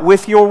things out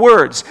with your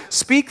words.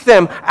 Speak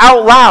them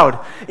out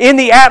loud in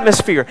the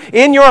atmosphere,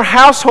 in your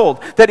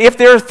household, that if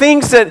there are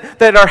things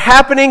that are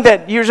happening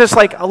that you're just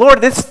like,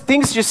 Lord,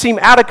 things just seem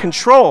out of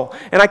control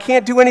and I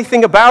can't do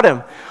anything about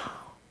them.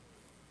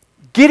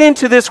 Get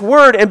into this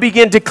word and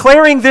begin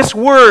declaring this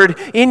word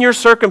in your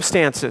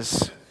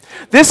circumstances.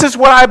 This is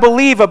what I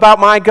believe about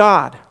my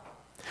God.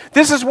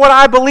 This is what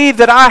I believe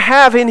that I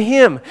have in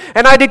him.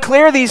 And I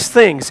declare these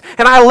things,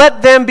 and I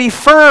let them be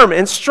firm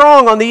and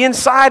strong on the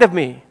inside of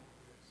me.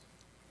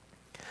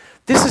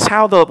 This is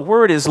how the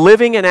word is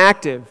living and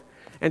active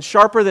and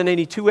sharper than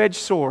any two-edged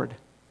sword.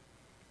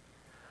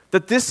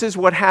 That this is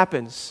what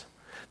happens.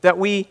 That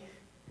we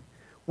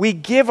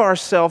give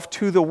ourselves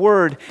to the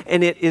word,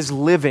 and it is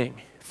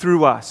living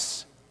through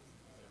us.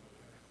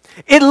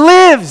 It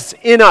lives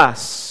in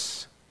us.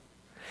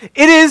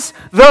 It is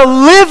the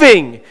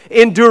living,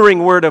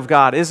 enduring Word of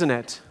God, isn't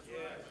it?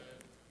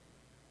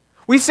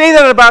 We say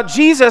that about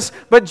Jesus,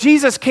 but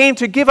Jesus came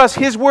to give us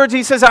his words.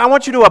 He says, I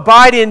want you to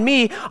abide in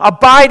me,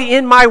 abide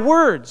in my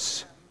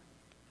words.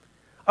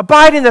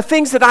 Abide in the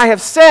things that I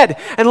have said,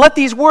 and let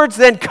these words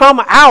then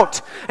come out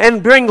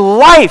and bring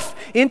life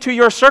into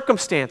your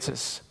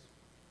circumstances.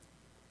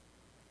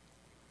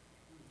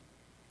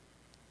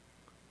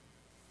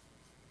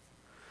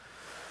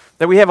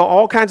 That we have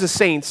all kinds of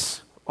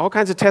saints, all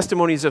kinds of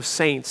testimonies of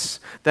saints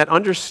that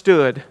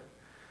understood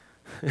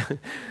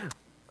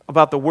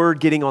about the word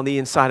getting on the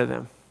inside of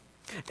them.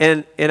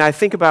 And I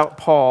think about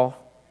Paul,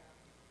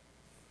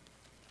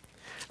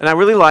 and I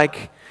really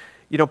like,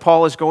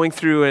 Paul is going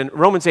through, and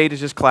Romans 8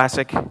 is just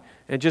classic,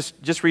 and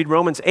just read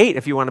Romans 8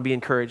 if you want to be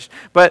encouraged.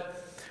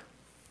 But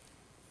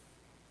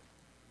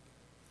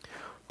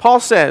Paul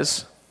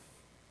says,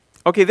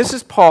 okay, this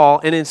is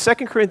Paul, and in 2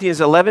 Corinthians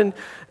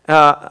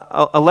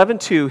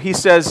 11:2, he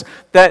says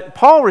that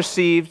Paul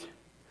received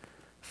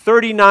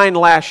 39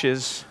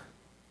 lashes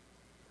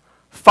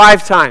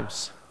 5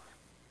 times.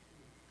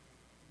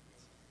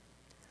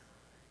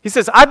 He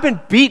says, I've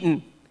been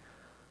beaten.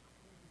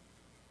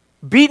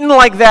 Beaten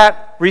like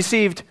that,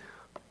 received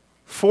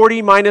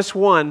 40 minus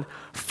 1,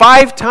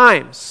 5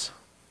 times.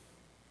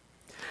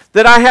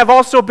 That I have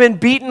also been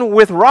beaten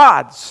with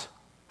rods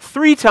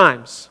 3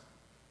 times.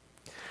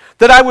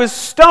 That I was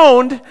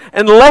stoned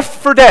and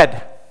left for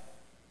dead.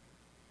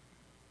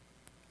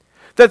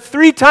 That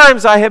 3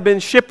 times I have been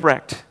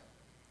shipwrecked.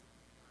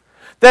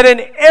 That in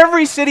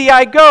every city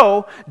I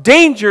go,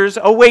 dangers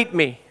await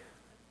me.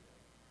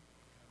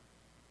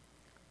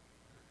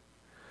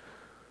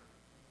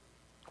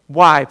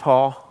 Why,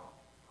 Paul?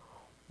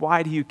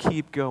 Why do you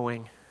keep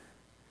going?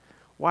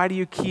 Why do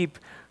you keep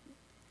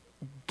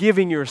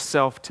giving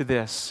yourself to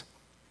this?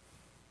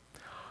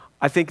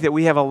 I think that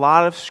we have a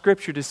lot of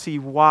scripture to see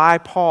why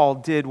Paul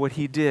did what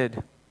he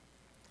did.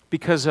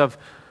 Because of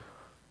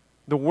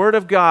the Word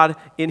of God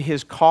in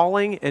his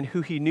calling and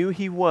who he knew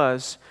he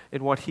was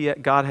and what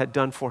God had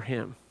done for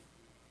him.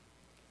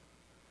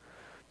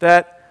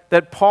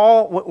 That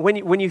Paul,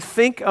 when you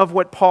think of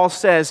what Paul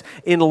says,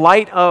 in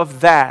light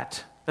of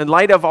that, in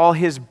light of all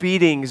his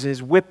beatings,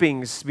 his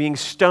whippings, being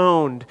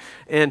stoned,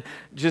 and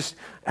just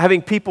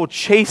having people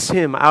chase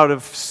him out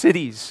of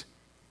cities,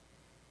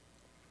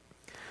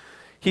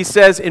 he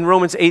says in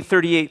Romans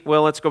 8:38,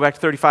 well, let's go back to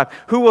 35.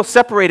 Who will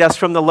separate us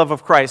from the love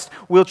of Christ?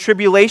 Will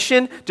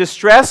tribulation,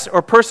 distress,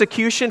 or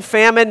persecution,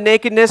 famine,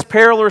 nakedness,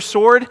 peril, or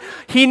sword?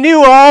 He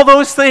knew all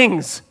those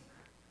things.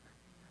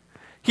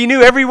 He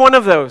knew every one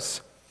of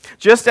those.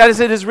 Just as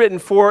it is written,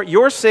 for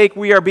your sake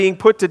we are being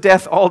put to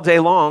death all day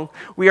long.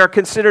 We are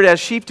considered as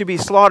sheep to be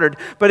slaughtered.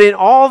 But in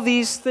all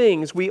these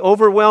things we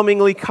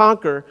overwhelmingly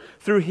conquer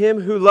through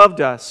him who loved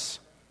us.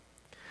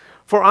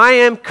 For I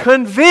am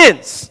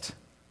convinced.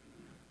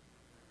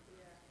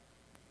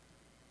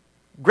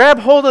 Grab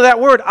hold of that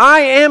word. I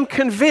am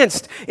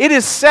convinced. It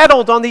is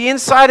settled on the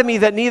inside of me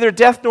that neither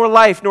death nor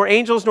life, nor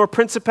angels nor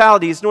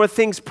principalities, nor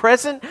things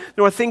present,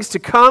 nor things to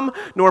come,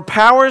 nor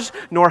powers,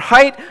 nor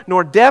height,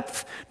 nor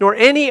depth, nor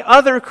any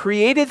other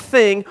created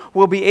thing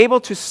will be able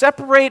to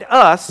separate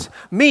us,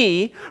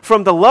 me,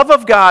 from the love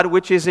of God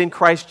which is in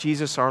Christ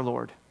Jesus our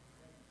Lord.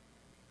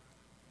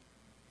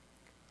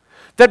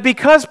 That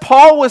because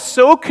Paul was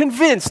so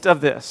convinced of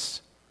this,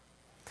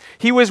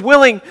 he was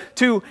willing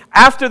to,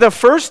 after the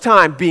first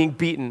time being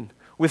beaten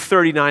with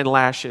 39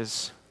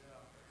 lashes,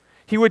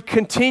 He would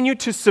continue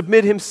to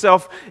submit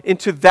himself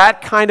into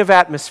that kind of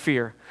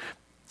atmosphere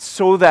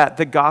so that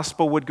the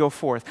gospel would go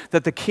forth,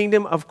 that the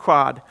kingdom of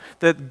God,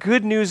 the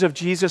good news of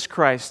Jesus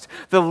Christ,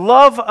 the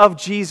love of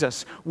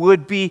Jesus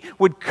would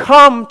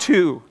come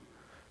to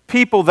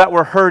people that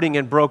were hurting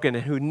and broken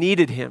and who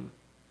needed him.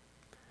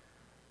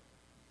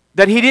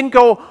 That he didn't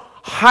go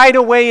hide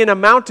away in a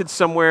mountain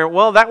somewhere.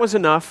 Well, that was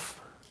enough.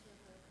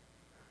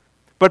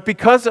 But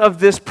because of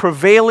this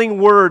prevailing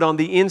word on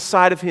the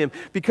inside of him,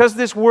 because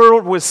this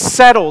word was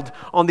settled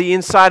on the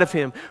inside of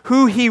him,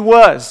 who he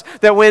was,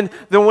 that when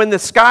the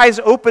skies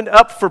opened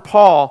up for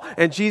Paul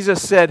and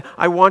Jesus said,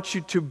 I want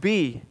you to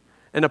be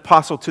an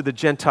apostle to the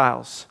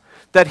Gentiles,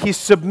 that he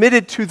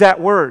submitted to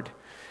that word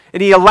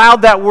and he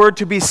allowed that word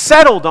to be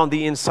settled on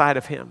the inside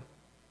of him.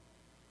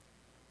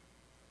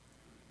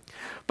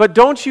 But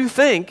don't you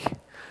think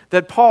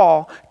that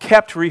Paul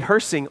kept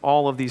rehearsing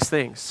all of these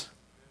things?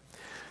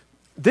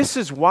 This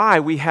is why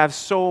we have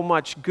so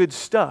much good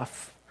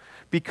stuff,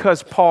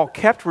 because Paul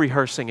kept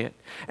rehearsing it,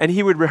 and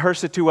he would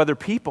rehearse it to other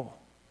people.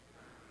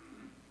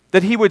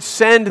 That he would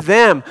send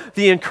them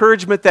the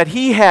encouragement that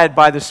he had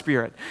by the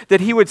Spirit.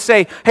 That he would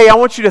say, hey, I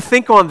want you to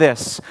think on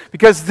this,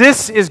 because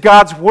this is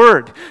God's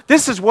word.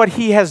 This is what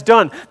he has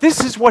done.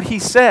 This is what he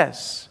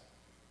says.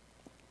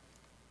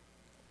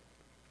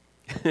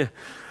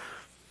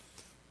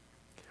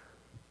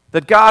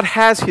 That God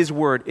has his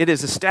word. It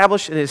is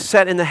established and is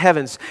set in the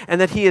heavens.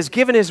 And that he has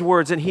given his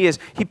words and he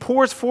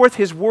pours forth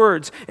his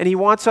words and he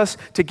wants us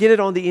to get it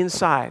on the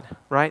inside,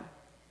 right?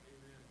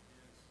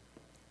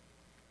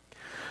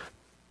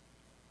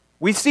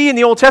 We see in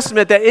the Old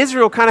Testament that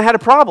Israel kind of had a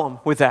problem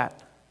with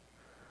that.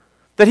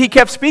 That he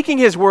kept speaking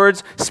his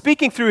words,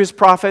 speaking through his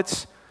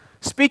prophets,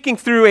 speaking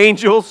through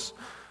angels.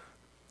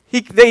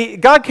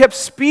 God kept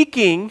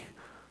speaking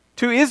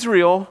to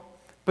Israel,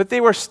 but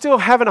they were still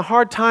having a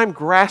hard time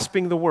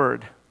grasping the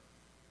word.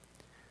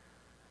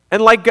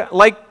 And like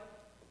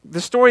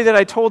the story that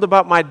I told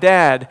about my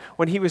dad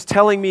when he was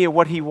telling me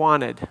what he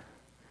wanted,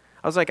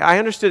 I was like, I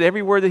understood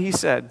every word that he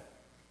said,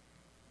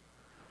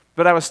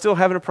 but I was still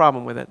having a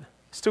problem with it.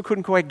 Still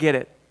couldn't quite get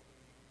it.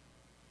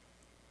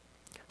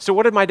 So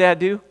what did my dad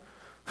do?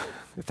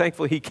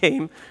 Thankfully, he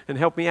came and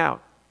helped me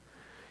out.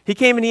 He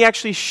came and he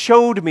actually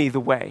showed me the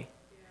way.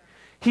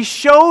 He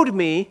showed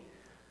me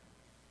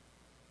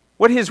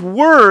what his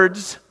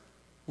words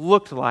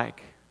looked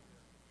like.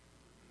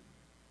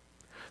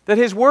 That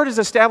his word is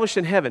established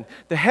in heaven.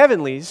 The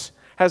heavenlies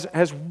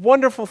has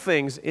wonderful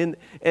things and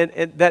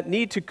that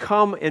need to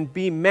come and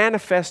be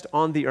manifest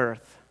on the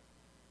earth.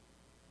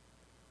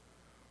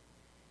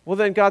 Well,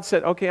 then God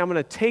said, okay, I'm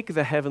going to take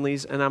the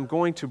heavenlies and I'm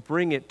going to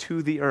bring it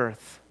to the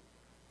earth.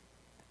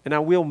 And I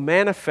will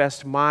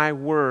manifest my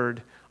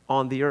word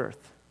on the earth.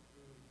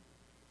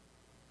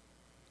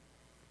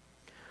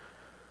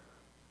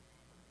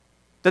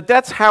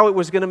 That's how it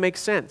was going to make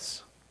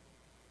sense.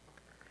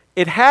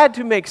 It had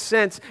to make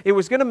sense. It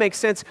was going to make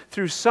sense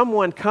through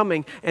someone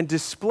coming and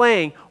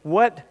displaying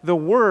what the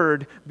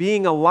word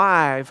being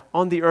alive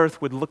on the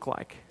earth would look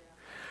like.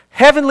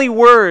 Heavenly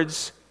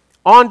words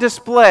on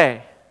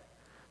display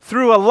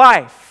through a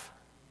life.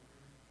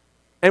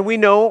 And we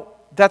know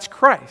that's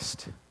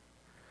Christ.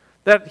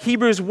 That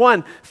Hebrews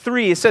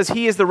 1:3, it says,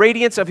 he is the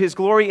radiance of his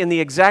glory and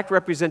the exact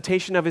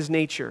representation of his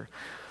nature.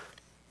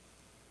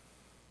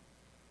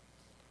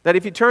 That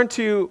if you turn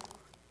to,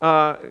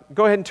 go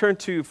ahead and turn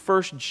to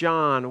 1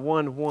 John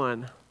 1:1.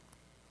 And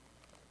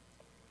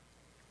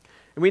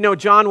we know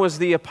John was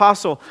the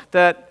apostle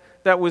that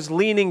was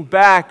leaning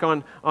back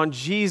on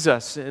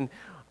Jesus and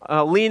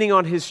leaning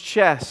on his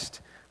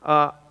chest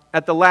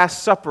at the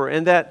Last Supper.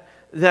 And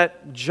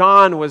that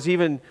John was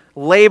even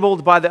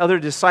labeled by the other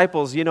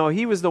disciples. You know,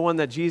 he was the one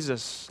that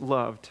Jesus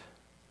loved.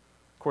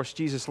 Of course,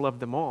 Jesus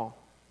loved them all.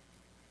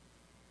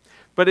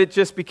 But it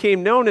just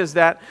became known as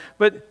that.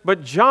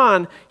 But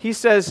John, he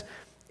says,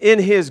 in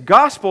his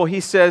gospel, he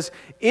says,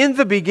 in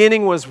the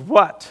beginning was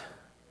what?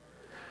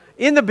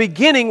 In the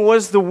beginning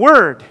was the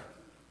Word.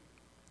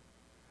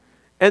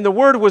 And the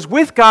Word was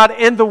with God,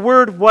 and the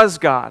Word was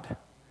God.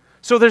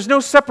 So there's no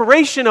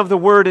separation of the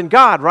Word and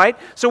God, right?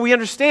 So we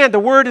understand the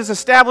Word is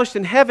established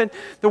in heaven.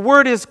 The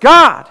Word is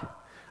God,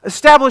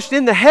 established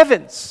in the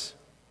heavens.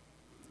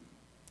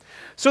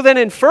 So then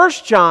in 1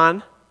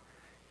 John,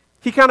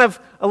 he kind of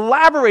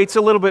elaborates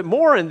a little bit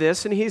more in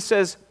this, and he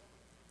says,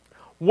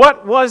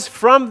 what was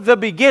from the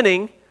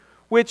beginning,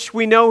 which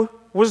we know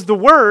was the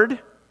Word,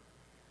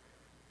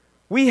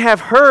 we have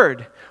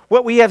heard,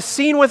 what we have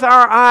seen with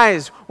our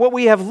eyes, what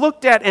we have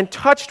looked at and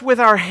touched with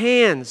our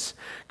hands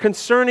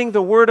concerning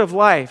the Word of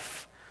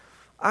life.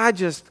 I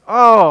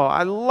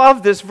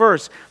love this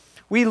verse.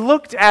 We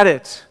looked at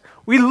it.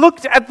 We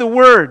looked at the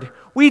Word.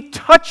 We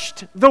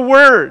touched the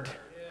Word.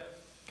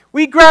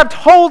 We grabbed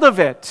hold of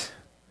it.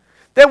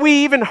 That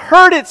we even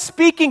heard it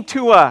speaking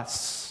to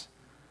us.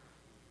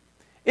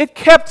 It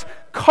kept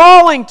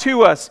calling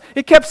to us.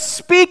 It kept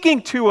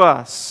speaking to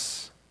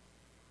us.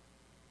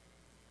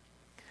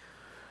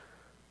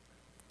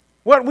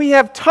 What we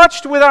have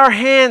touched with our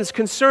hands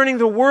concerning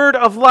the word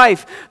of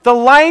life. The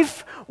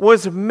life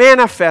was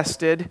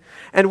manifested,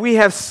 and we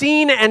have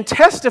seen and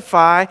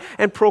testify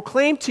and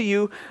proclaim to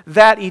you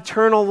that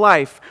eternal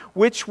life,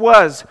 which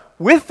was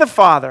with the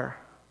Father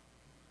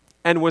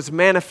and was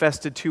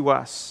manifested to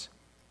us.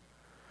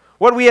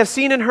 What we have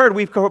seen and heard,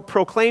 we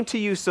proclaim to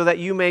you so that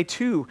you may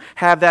too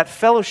have that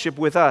fellowship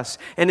with us.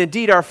 And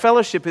indeed, our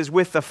fellowship is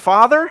with the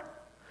Father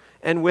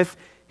and with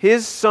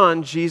His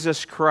Son,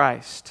 Jesus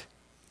Christ.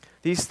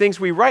 These things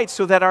we write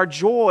so that our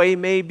joy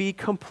may be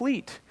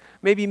complete,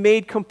 may be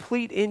made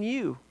complete in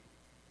you.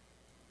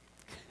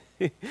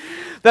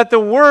 That the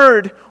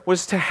Word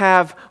was to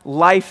have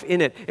life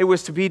in it. It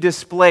was to be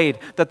displayed.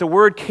 That the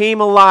Word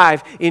came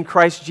alive in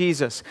Christ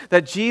Jesus.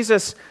 That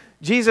Jesus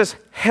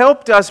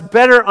helped us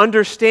better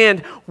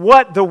understand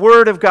what the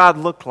Word of God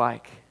looked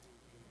like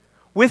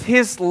with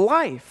His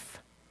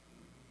life.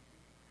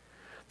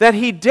 That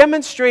He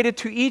demonstrated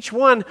to each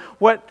one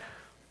what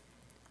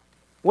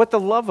the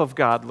love of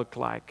God looked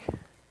like,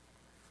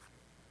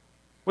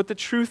 what the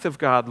truth of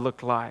God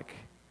looked like.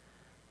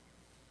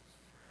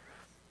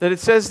 That it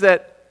says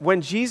that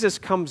when Jesus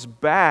comes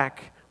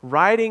back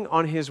riding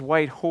on His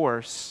white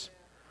horse,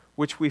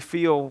 which we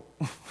feel,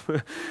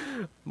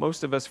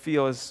 most of us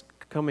feel is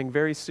coming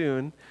very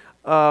soon,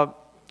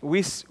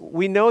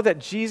 we know that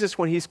Jesus,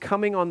 when He's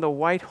coming on the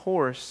white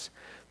horse,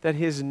 that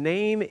His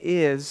name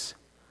is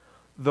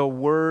the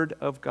Word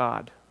of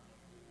God.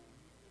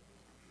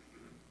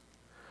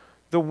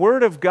 The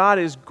Word of God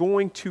is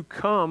going to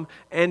come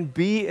and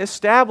be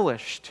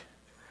established.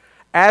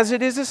 As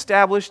it is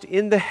established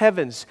in the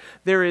heavens,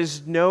 there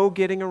is no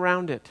getting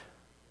around it.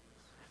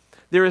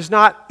 There is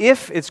not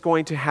if it's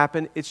going to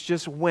happen, it's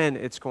just when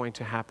it's going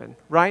to happen,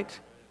 right?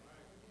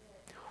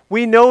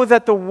 We know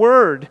that the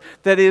Word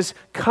that is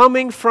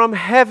coming from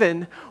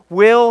heaven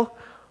will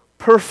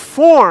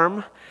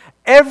perform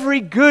every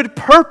good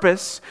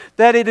purpose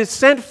that it is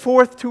sent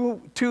forth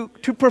to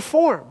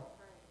perform.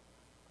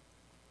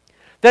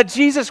 That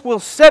Jesus will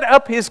set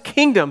up His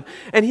kingdom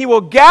and He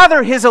will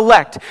gather His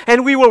elect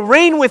and we will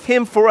reign with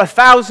Him for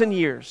 1,000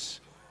 years.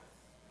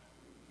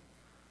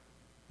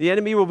 The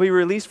enemy will be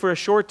released for a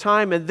short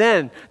time and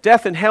then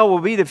death and hell will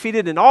be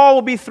defeated and all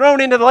will be thrown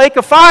into the lake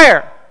of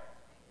fire.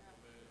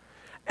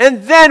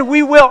 And then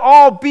we will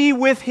all be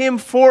with Him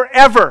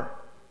forever.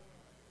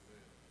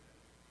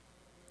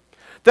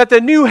 That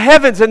the new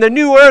heavens and the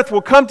new earth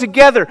will come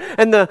together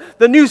and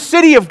the new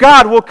city of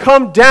God will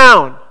come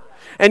down.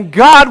 And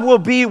God will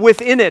be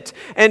within it.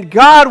 And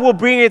God will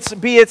be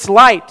its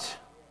light.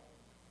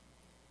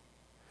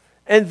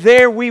 And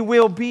there we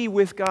will be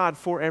with God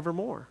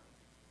forevermore.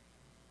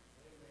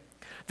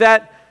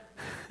 That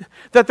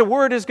the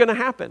Word is going to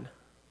happen.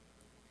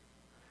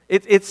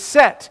 It's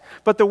set.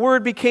 But the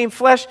Word became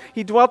flesh.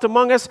 He dwelt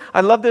among us.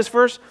 I love this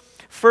verse.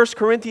 1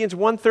 Corinthians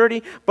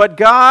 1:30. But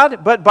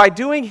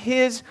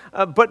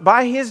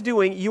by His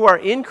doing, you are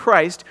in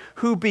Christ,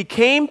 who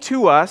became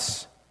to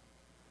us,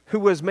 who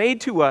was made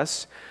to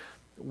us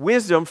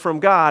wisdom from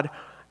God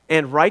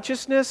and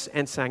righteousness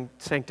and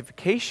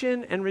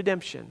sanctification and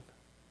redemption.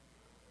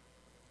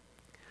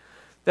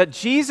 That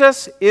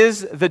Jesus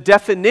is the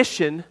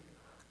definition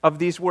of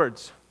these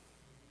words.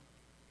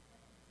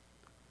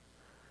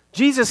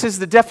 Jesus is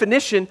the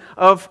definition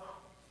of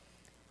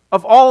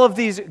all of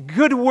these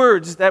good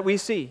words that we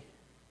see.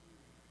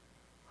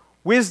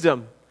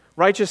 Wisdom,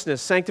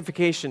 righteousness,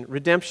 sanctification,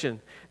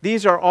 redemption.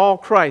 These are all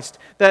Christ.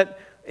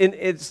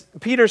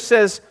 Peter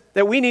says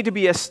that we need to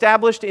be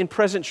established in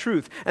present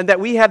truth and that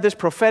we have this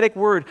prophetic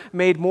word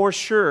made more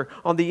sure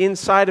on the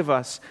inside of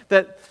us.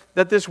 That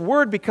this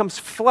word becomes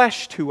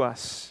flesh to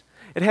us.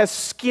 It has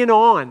skin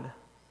on.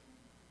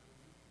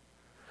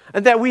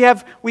 And that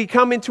we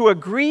come into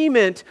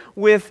agreement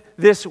with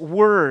this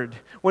word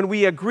when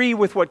we agree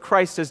with what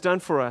Christ has done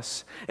for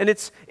us. And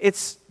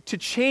it's to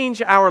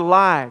change our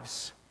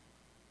lives.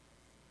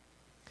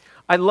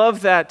 I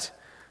love that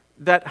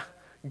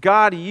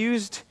God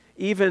used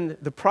even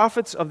the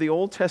prophets of the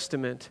Old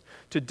Testament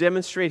to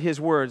demonstrate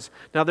His words.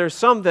 Now, there's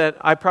some that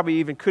I probably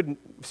even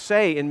couldn't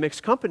say in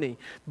mixed company,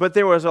 but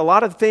there was a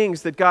lot of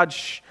things that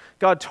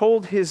God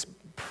told His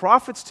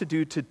prophets to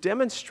do to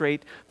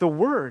demonstrate the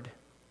Word.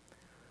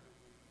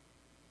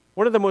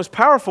 One of the most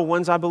powerful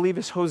ones, I believe,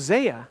 is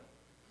Hosea.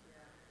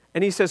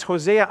 And he says,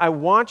 Hosea, I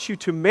want you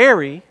to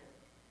marry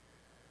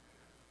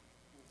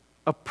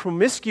a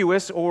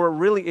promiscuous or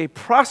really a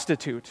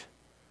prostitute.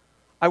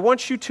 I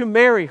want you to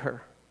marry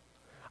her.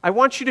 I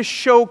want you to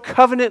show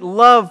covenant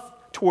love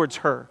towards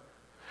her.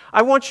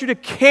 I want you to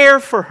care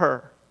for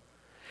her.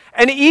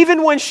 And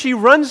even when she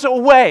runs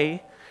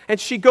away and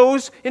she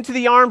goes into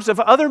the arms of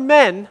other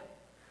men,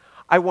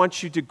 I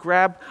want you to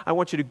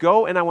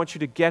go and I want you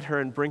to get her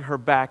and bring her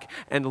back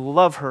and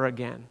love her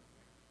again.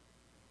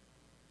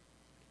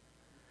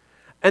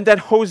 And that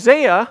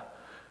Hosea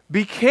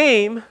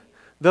became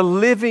the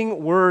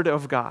living Word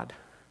of God.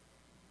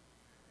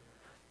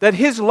 That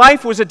his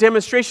life was a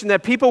demonstration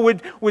that people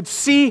would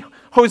see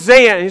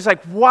Hosea and he's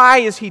like, why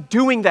is he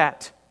doing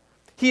that?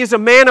 He is a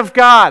man of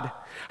God.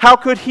 How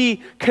could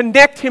he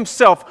connect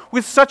himself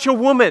with such a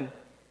woman?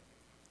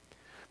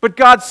 But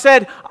God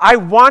said, I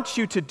want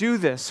you to do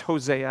this,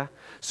 Hosea,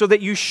 so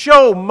that you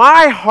show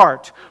my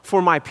heart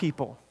for my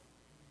people.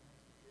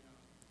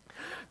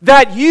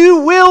 That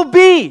you will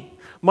be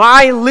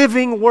my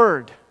living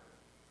word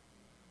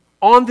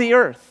on the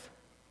earth.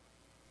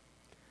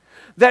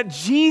 That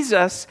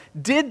Jesus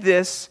did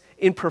this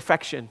in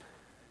perfection.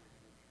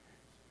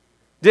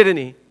 Didn't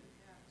he?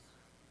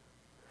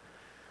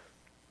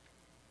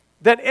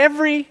 That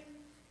every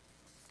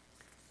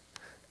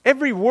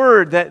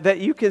word that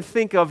you can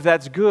think of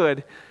that's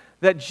good,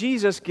 that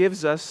Jesus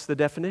gives us the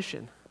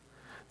definition.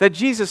 That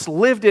Jesus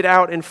lived it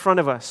out in front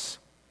of us.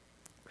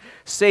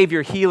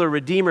 Savior, healer,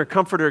 redeemer,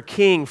 comforter,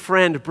 king,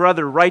 friend,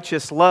 brother,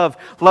 righteous, love,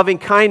 loving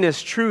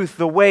kindness, truth,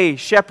 the way,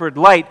 shepherd,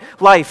 light,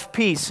 life,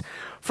 peace,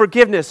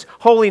 forgiveness,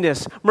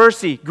 holiness,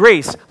 mercy,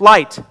 grace,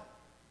 light.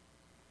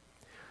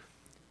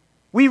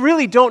 We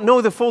really don't know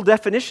the full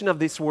definition of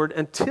this word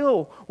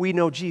until we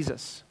know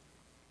Jesus.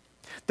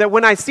 That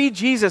when I see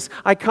Jesus,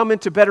 I come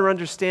into better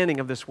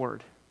understanding of this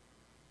word.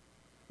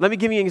 Let me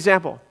give you an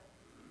example.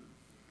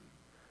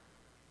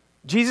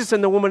 Jesus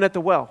and the woman at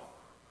the well.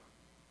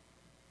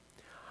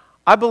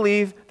 I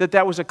believe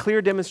that was a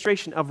clear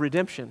demonstration of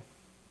redemption.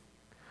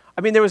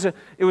 I mean, it was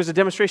a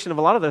demonstration of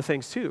a lot of other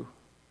things too.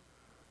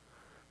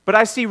 But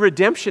I see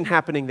redemption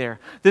happening there.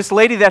 This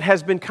lady that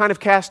has been kind of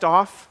cast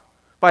off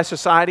by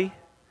society,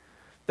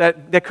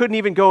 that couldn't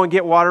even go and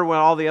get water when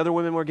all the other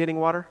women were getting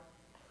water,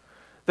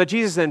 that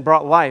Jesus then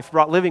brought life,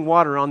 brought living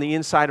water on the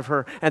inside of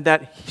her, and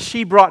that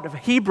he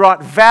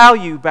brought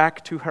value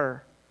back to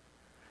her.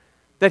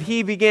 That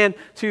he began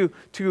to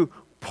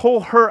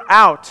pull her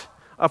out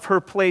of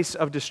her place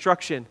of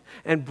destruction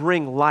and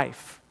bring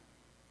life.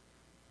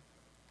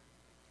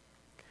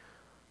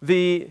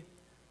 The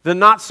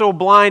not so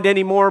blind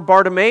anymore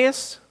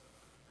Bartimaeus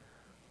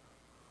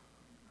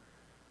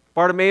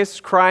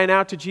crying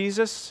out to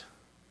Jesus.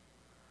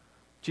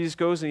 Jesus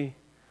goes and he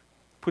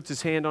puts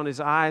his hand on his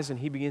eyes and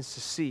he begins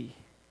to see.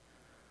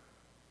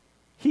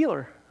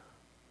 Healer.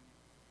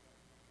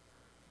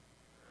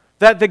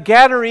 That the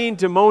Gadarene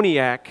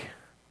demoniac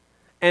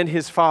and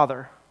his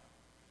father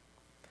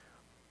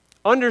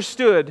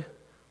understood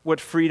what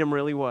freedom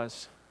really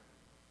was.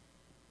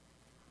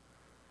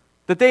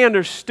 That they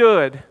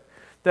understood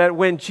that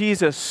when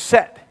Jesus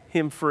set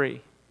him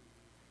free,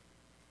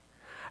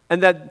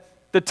 and that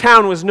the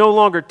town was no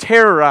longer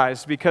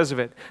terrorized because of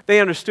it, they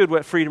understood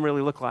what freedom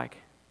really looked like.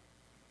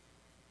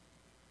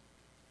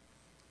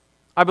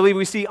 I believe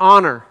we see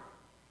honor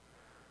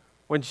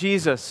when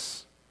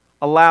Jesus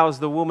allows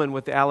the woman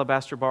with the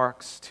alabaster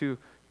box to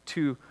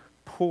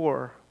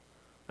pour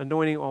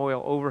anointing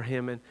oil over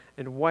him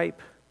and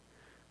wipe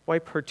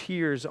her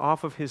tears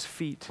off of his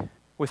feet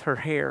with her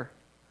hair.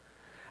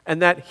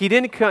 And that he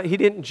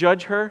didn't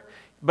judge her,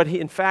 but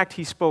in fact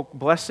he spoke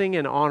blessing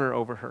and honor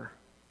over her.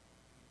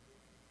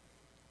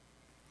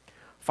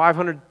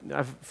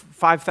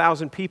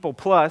 5,000 people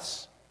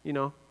plus,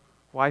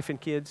 wife and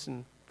kids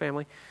and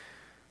family.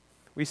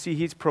 We see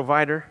he's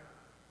provider.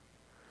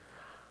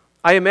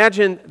 I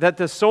imagine that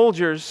the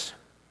soldiers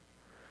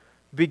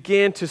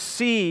began to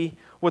see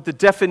what the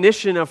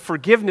definition of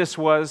forgiveness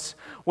was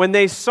when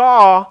they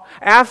saw,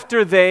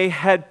 after they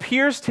had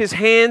pierced his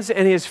hands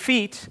and his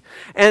feet,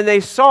 and they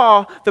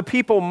saw the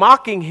people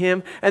mocking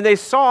him, and they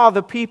saw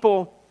the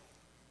people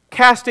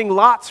casting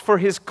lots for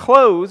his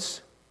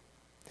clothes,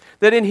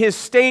 that in his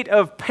state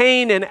of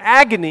pain and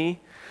agony,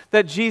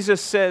 that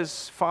Jesus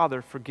says,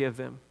 Father, forgive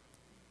them,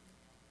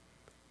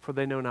 for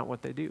they know not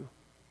what they do.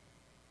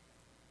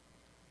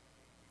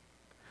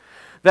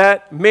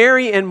 That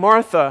Mary and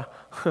Martha,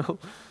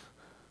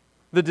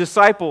 the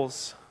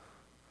disciples,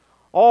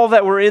 all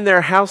that were in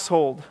their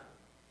household,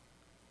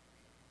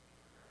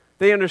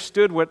 they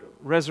understood what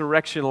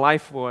resurrection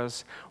life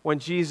was when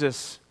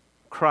Jesus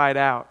cried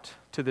out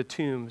to the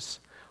tombs,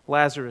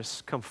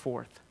 Lazarus, come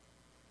forth.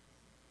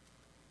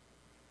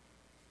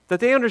 That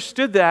they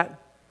understood that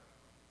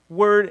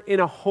word in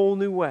a whole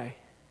new way.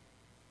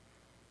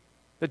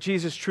 That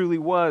Jesus truly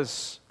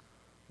was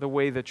the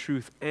way, the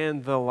truth,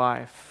 and the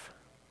life.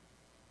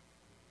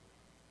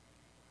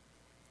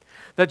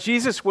 That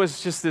Jesus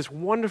was just this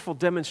wonderful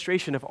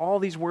demonstration of all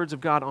these words of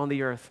God on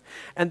the earth.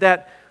 And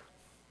that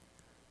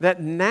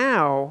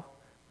now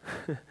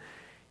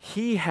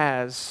he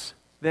has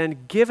then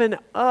given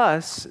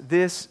us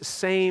this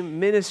same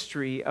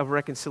ministry of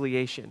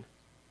reconciliation.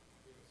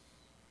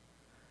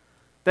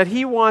 That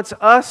he wants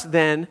us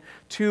then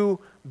to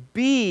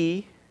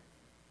be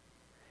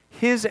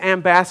his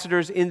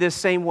ambassadors in this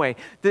same way.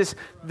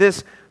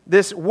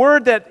 This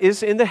word that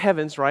is in the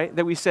heavens, right,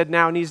 that we said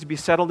now needs to be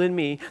settled in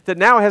me, that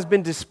now has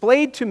been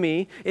displayed to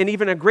me in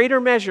even a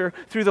greater measure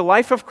through the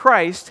life of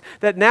Christ,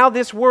 that now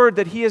this word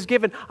that he has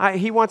given,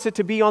 he wants it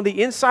to be on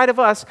the inside of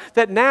us,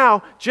 that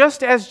now,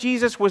 just as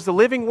Jesus was the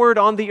living word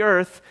on the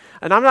earth,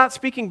 and I'm not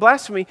speaking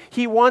blasphemy,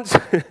 he wants,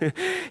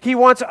 he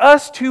wants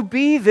us to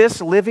be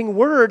this living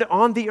word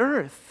on the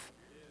earth.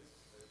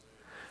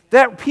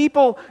 That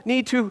people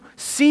need to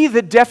see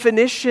the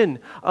definition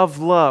of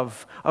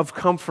love, of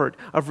comfort,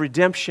 of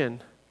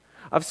redemption,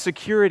 of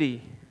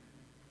security,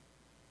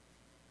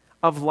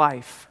 of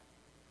life.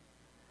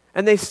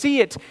 And they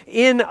see it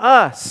in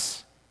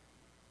us.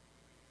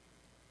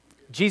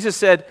 Jesus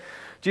said,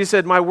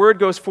 my word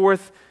goes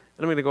forth.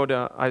 And I'm going to go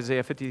to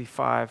Isaiah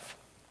 55.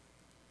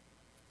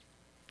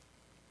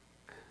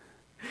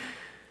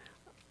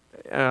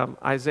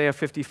 Isaiah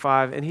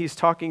 55, and he's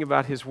talking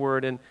about his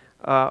word, and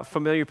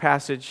familiar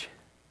passage.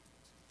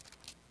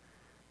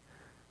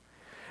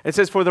 It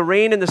says, for the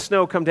rain and the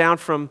snow come down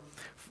from,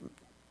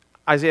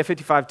 Isaiah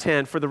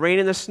 55:10, for the rain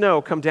and the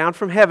snow come down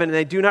from heaven, and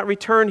they do not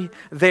return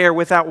there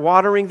without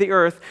watering the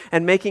earth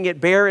and making it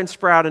bear and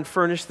sprout and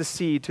furnish the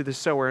seed to the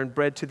sower and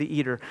bread to the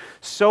eater.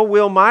 So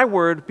will my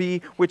word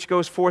be which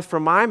goes forth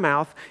from my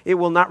mouth. It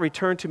will not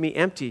return to me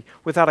empty,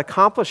 without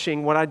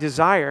accomplishing what I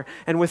desire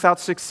and without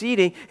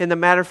succeeding in the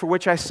matter for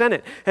which I sent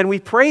it. And we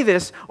pray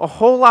this a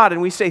whole lot,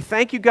 and we say,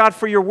 thank you, God,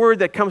 for your word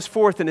that comes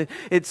forth, and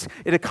it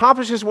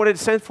accomplishes what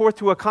it's sent forth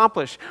to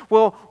accomplish.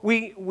 Well,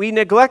 we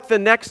neglect the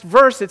next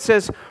verse. It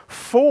says,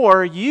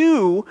 for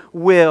you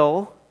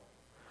will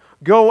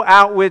go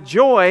out with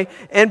joy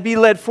and be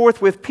led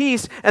forth with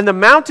peace, and the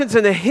mountains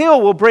and the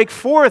hill will break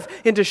forth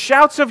into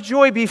shouts of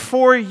joy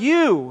before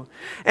you,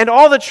 and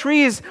all the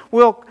trees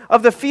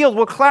of the field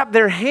will clap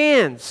their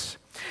hands.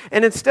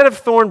 And instead of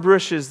thorn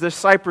bushes, the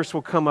cypress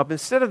will come up.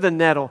 Instead of the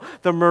nettle,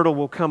 the myrtle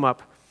will come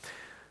up.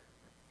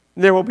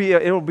 It will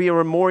be a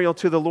memorial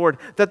to the Lord,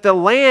 that the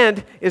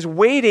land is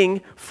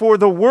waiting for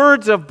the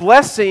words of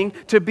blessing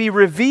to be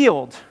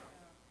revealed.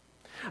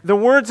 The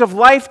words of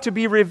life to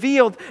be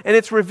revealed, and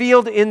it's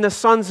revealed in the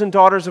sons and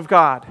daughters of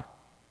God.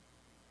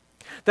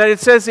 That it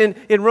says in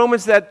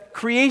Romans that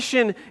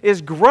creation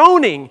is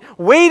groaning,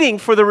 waiting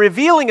for the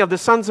revealing of the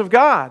sons of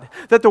God.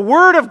 That the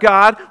Word of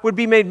God would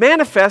be made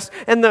manifest,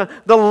 and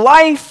the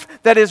life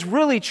that is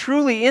really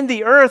truly in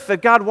the earth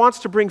that God wants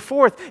to bring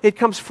forth, it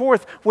comes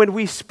forth when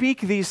we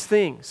speak these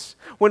things.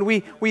 When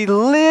we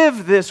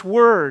live this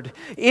Word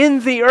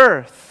in the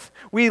earth,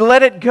 we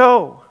let it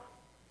go.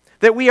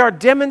 That we are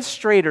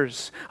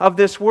demonstrators of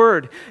this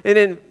word. And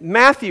in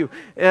Matthew,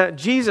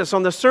 Jesus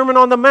on the Sermon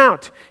on the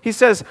Mount, he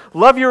says,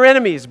 love your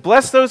enemies,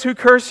 bless those who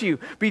curse you,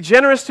 be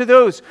generous to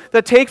those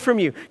that take from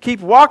you,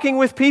 keep walking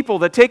with people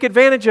that take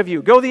advantage of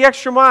you, go the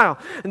extra mile.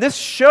 And this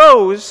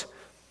shows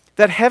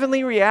that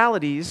heavenly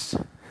realities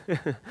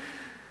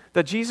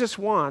that Jesus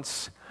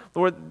wants,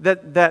 Lord,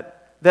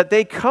 that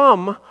they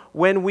come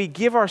when we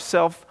give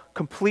ourselves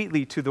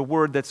completely to the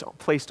word that's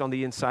placed on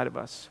the inside of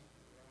us.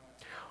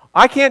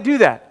 I can't do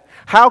that.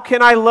 How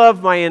can I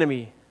love my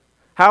enemy?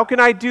 How can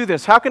I do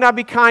this? How can I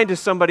be kind to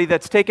somebody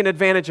that's taken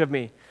advantage of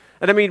me?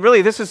 And I mean,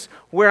 really, this is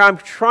where I'm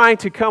trying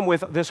to come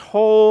with this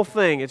whole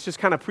thing. It's just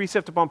kind of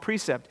precept upon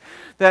precept.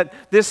 That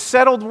this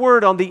settled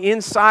word on the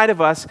inside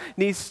of us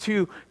needs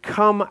to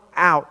come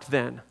out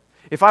then.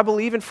 If I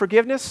believe in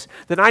forgiveness,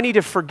 then I need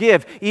to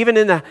forgive, even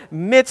in the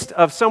midst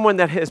of someone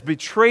that has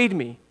betrayed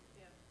me.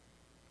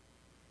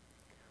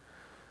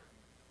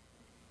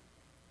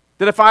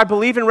 That if I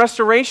believe in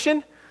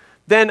restoration,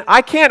 then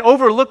I can't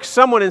overlook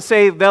someone and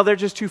say, well, they're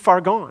just too far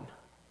gone.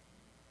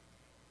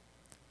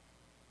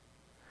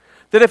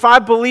 That if I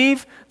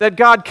believe that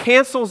God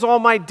cancels all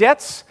my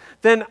debts,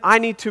 then I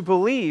need to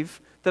believe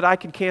that I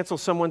can cancel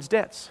someone's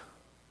debts.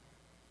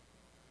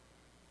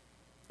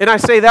 And I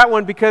say that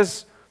one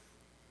because,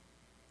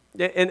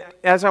 and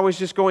as I was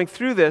just going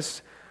through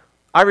this,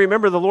 I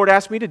remember the Lord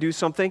asked me to do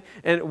something,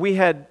 and we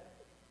had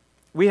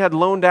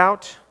loaned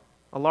out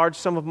a large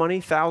sum of money,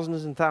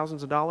 thousands and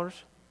thousands of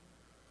dollars.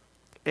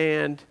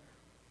 And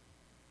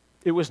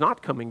it was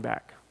not coming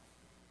back.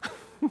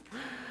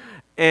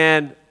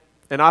 and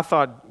I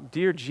thought,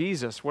 dear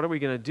Jesus, what are we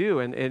going to do?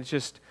 And it's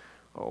just,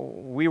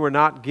 we were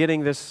not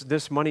getting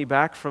this money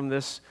back from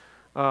this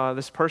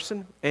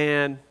person.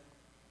 And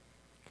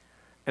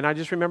I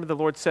just remember the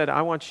Lord said,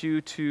 I want you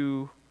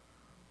to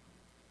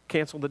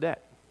cancel the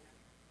debt.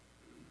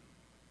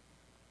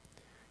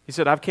 He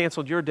said, I've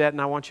canceled your debt,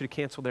 and I want you to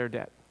cancel their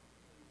debt.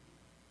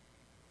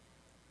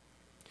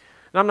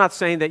 And I'm not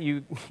saying that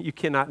you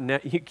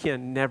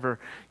can never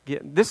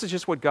get, this is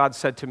just what God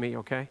said to me,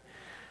 okay?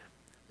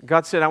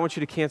 God said, I want you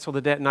to cancel the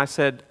debt. And I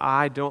said,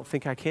 I don't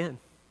think I can.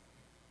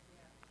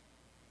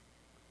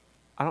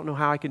 I don't know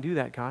how I can do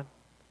that, God.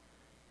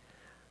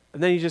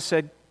 And then he just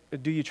said,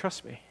 do you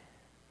trust me?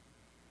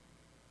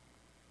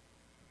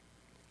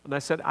 And I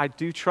said, I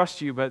do trust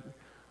you, but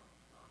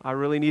I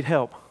really need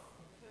help.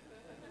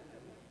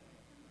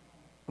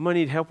 I'm going to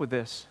need help with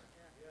this.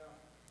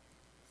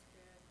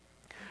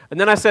 And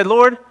then I said,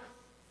 Lord,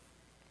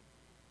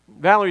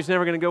 Valerie's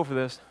never going to go for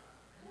this.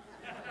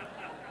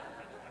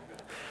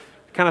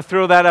 Kind of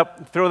throw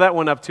that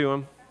one up to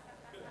him.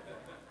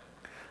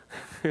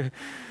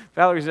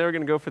 Valerie's never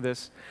going to go for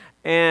this.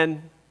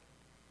 And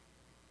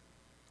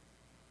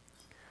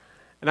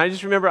I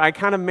just remember I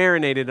kind of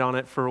marinated on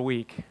it for a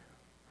week.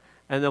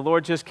 And the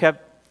Lord just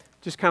kept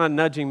kind of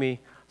nudging me.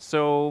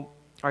 So,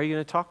 are you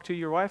going to talk to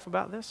your wife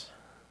about this?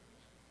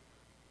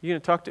 You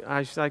going to talk to, I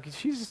was like,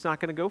 she's just not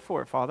going to go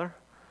for it, Father.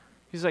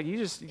 He's like, you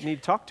just need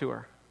to talk to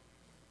her.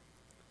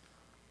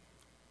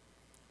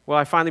 Well,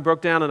 I finally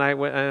broke down, and I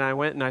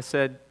went and I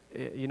said,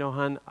 you know,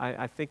 hon,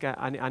 I think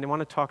I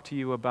want to talk to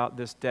you about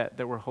this debt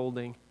that we're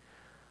holding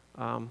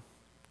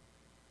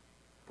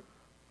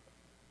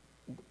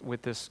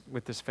with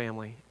this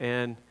family.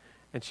 And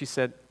she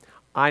said,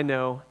 I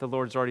know the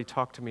Lord's already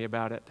talked to me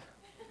about it.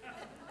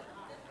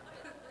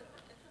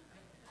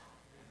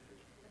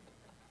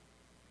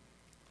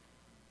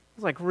 I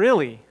was like,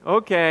 really?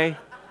 Okay.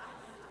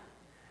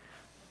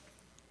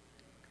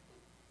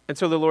 And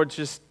so the Lord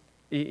just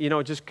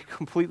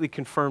completely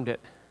confirmed it.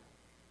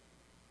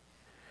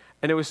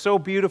 And it was so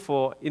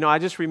beautiful. You know, I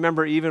just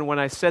remember even when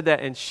I said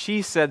that and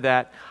she said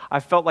that, I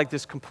felt like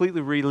this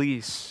completely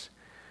release.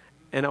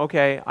 And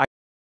okay, I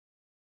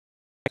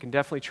can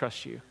definitely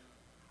trust you.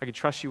 I can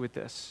trust you with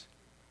this.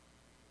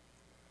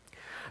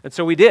 And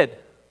so we did.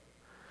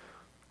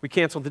 We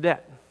canceled the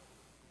debt.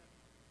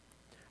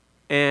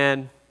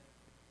 And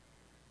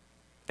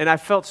I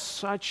felt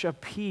such a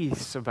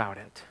peace about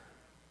it.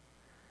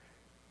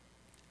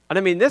 And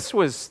I mean, this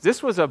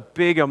was a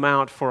big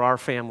amount for our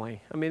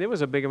family. I mean, it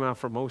was a big amount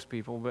for most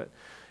people, but,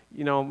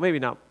 you know, maybe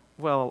not,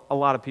 well, a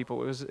lot of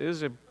people. It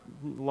was a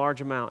large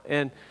amount.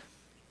 And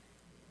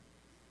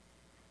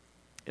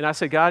I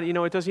said, God, you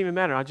know, it doesn't even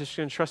matter. I'm just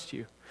going to trust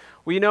you.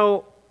 Well, you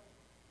know,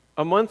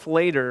 a month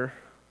later,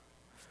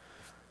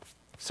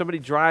 somebody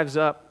drives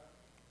up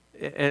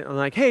and I'm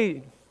like,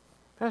 hey,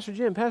 Pastor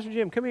Jim,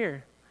 come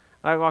here.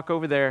 I walk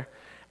over there,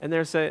 and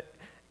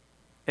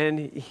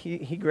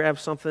he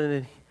grabs something,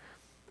 and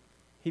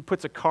he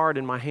puts a card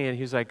in my hand.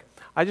 He's like,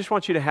 I just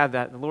want you to have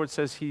that. The Lord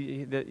says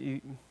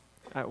we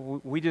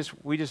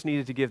just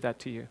needed to give that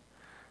to you.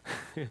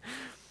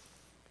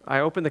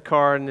 I opened the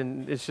card,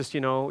 and it's just, you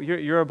know,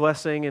 you're a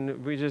blessing,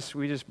 and we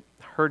just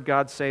heard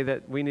God say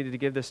that we needed to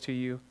give this to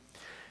you.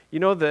 You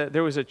know,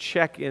 there was a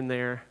check in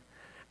there,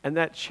 and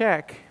that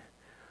check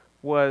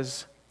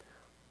was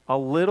a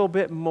little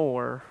bit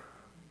more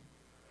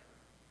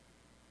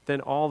than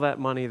all that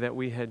money that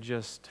we had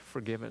just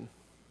forgiven.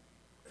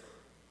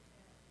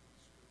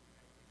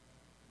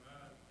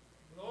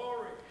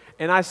 Glory.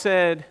 And I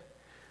said,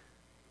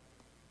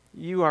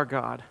 you are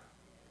God.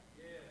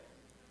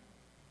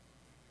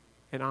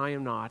 And I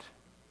am not.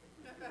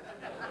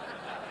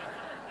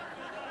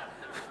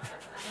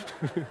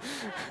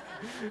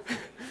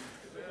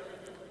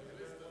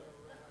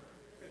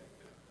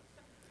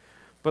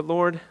 But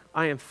Lord,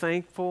 I am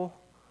thankful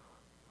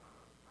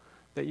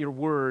that your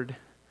word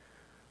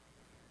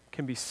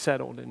can be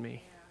settled in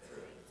me.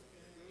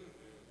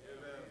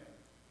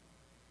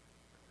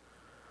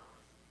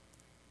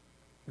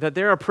 That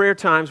there are prayer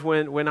times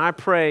when I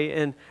pray,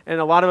 and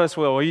a lot of us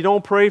will, well, you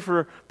don't pray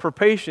for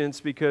patience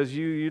because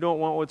you don't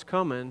want what's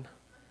coming.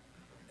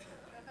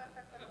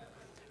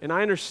 And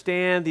I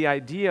understand the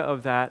idea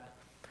of that,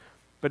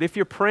 but if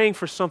you're praying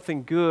for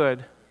something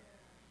good,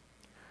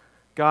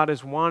 God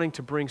is wanting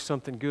to bring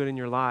something good in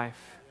your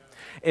life.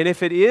 And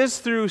if it is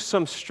through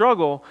some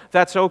struggle,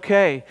 that's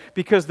okay,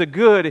 because the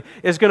good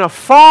is going to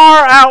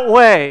far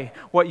outweigh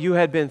what you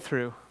had been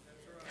through.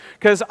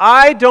 Because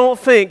I don't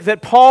think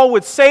that Paul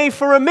would say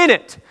for a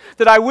minute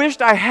that I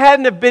wished I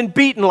hadn't have been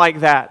beaten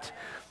like that.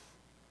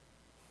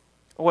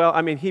 Well,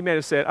 I mean, he may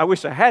have said, I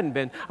wish I hadn't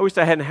been. I wish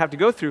I hadn't have to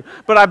go through.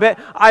 But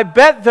I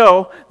bet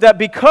though, that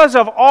because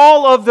of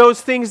all of those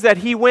things that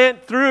he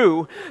went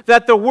through,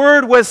 that the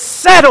word was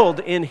settled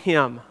in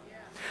him.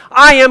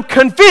 I am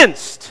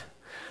convinced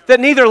that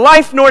neither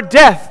life nor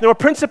death, nor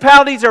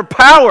principalities or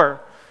power,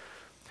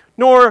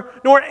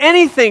 nor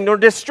anything, nor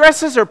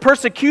distresses or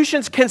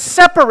persecutions can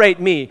separate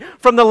me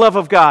from the love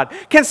of God,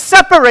 can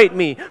separate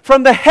me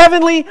from the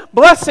heavenly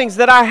blessings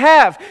that I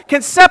have,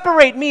 can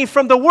separate me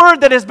from the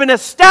word that has been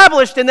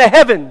established in the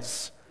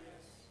heavens.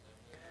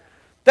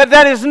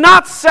 That is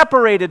not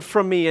separated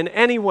from me in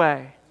any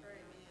way.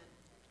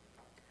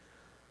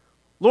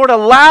 Lord,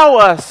 allow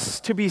us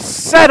to be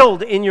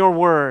settled in your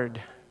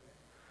word.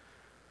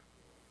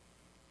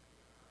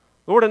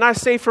 Lord, and I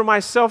say for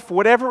myself,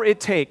 whatever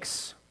it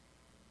takes,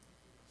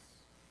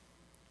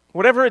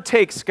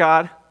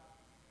 God,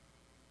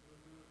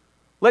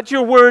 let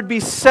your word be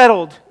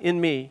settled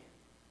in me.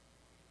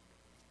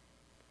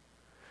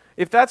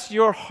 If that's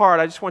your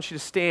heart, I just want you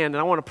to stand, and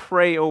I want to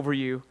pray over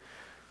you.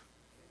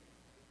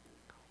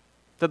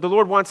 That the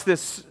Lord wants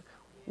this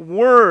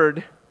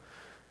word,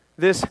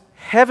 this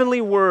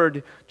heavenly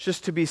word,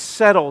 just to be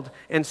settled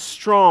and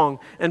strong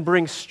and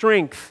bring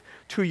strength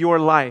to your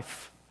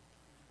life.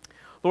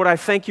 Lord, I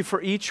thank you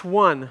for each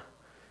one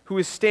who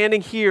is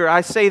standing here. I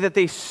say that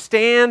they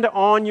stand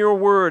on your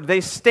word. They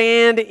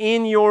stand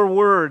in your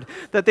word.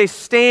 That they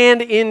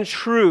stand in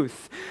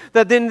truth.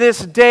 That in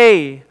this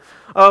day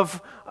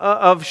of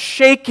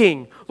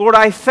shaking, Lord,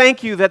 I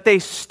thank you that they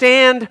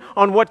stand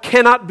on what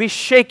cannot be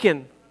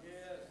shaken.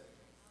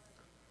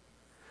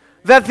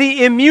 That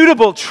the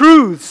immutable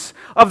truths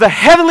of the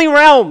heavenly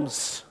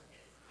realms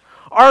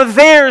are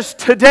theirs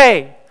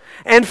today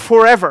and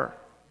forever.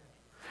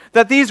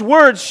 That these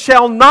words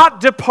shall not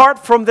depart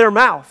from their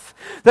mouth.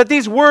 That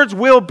these words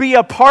will be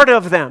a part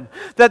of them.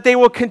 That they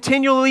will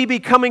continually be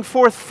coming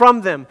forth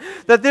from them.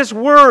 That this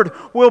word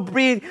will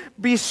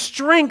be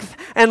strength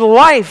and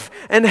life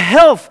and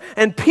health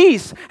and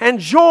peace and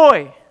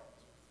joy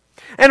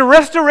and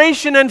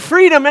restoration and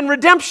freedom and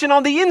redemption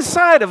on the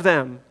inside of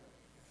them.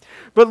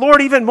 But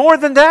Lord, even more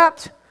than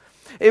that,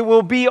 it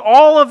will be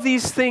all of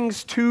these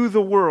things to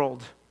the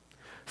world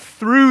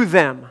through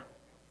them.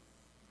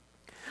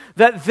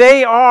 That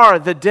they are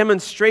the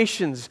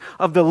demonstrations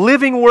of the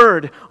living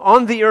word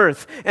on the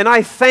earth. And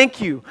I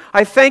thank you,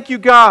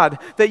 God,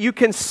 that you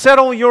can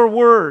settle your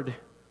word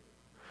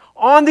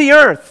on the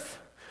earth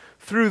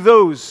through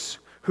those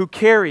who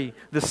carry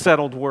the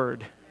settled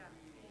word.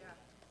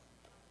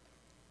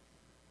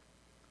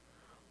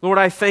 Lord,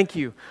 I thank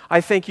you.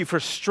 I thank you for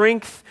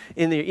strength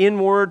in the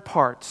inward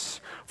parts,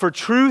 for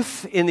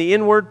truth in the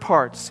inward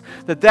parts,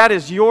 that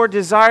is your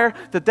desire,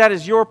 that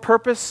is your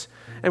purpose.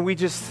 And we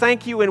just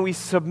thank you and we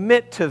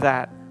submit to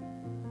that.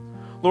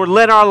 Lord,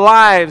 let our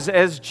lives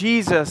as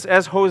Jesus,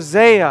 as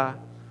Hosea,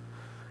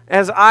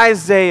 as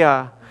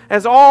Isaiah,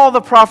 as all the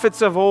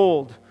prophets of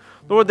old,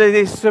 Lord,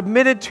 they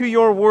submitted to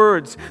your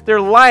words. Their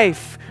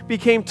life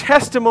became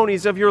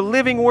testimonies of your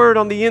living word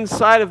on the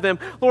inside of them.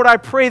 Lord, I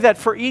pray that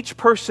for each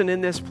person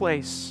in this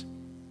place.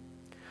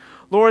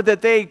 Lord,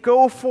 that they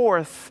go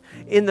forth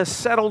in the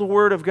settled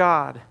word of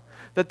God.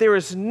 That there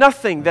is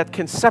nothing that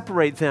can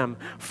separate them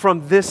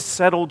from this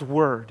settled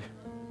word.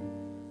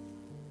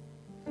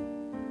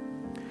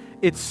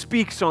 It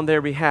speaks on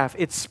their behalf.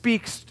 It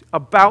speaks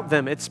about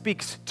them. It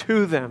speaks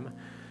to them.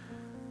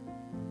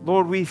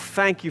 Lord, we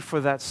thank you for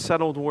that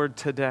settled word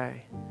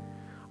today.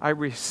 We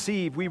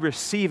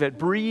receive it.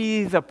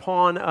 Breathe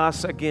upon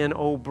us again,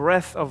 O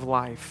breath of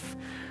life.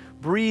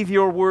 Breathe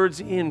your words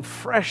in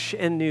fresh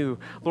and new.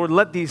 Lord,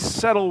 let these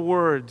settled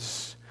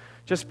words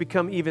just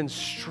become even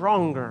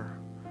stronger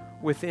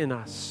within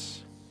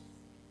us.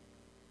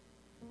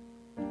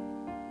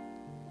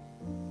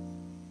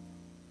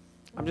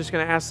 I'm just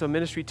going to ask the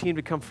ministry team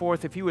to come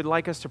forth. If you would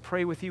like us to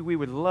pray with you, we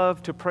would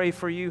love to pray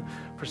for you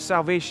for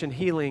salvation,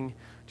 healing,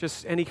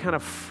 just any kind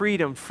of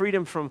freedom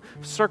from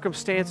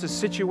circumstances,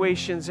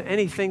 situations,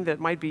 anything that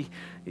might be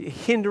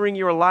hindering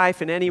your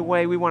life in any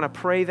way. We want to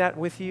pray that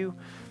with you.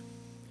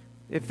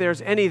 If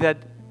there's any that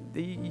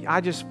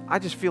I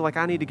just feel like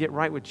I need to get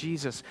right with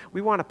Jesus,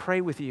 we want to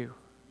pray with you.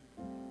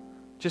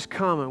 Just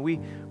come and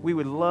we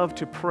would love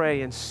to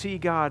pray and see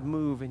God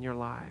move in your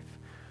life.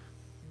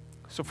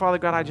 So Father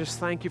God, I just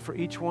thank you for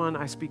each one.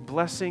 I speak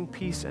blessing,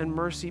 peace, and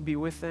mercy be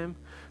with them,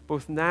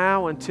 both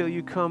now until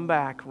you come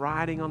back,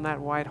 riding on that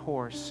white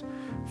horse.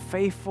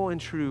 Faithful and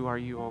true are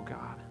you, O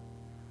God.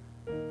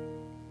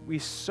 We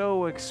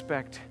so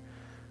expect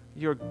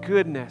your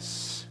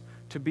goodness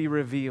to be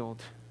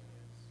revealed.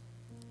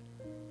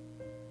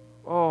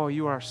 Oh,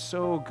 you are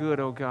so good,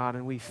 O God,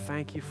 and we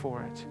thank you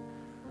for it.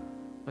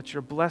 Let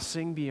your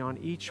blessing be on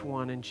each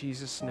one in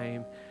Jesus'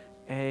 name.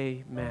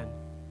 Amen.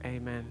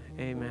 Amen.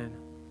 Amen.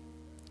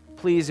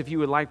 Please, if you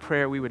would like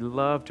prayer, we would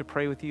love to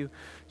pray with you.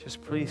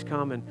 Just please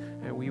come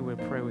and we would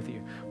pray with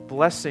you.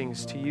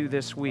 Blessings to you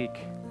this week.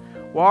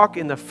 Walk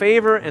in the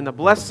favor and the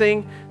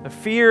blessing, the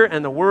fear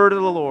and the word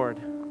of the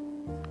Lord.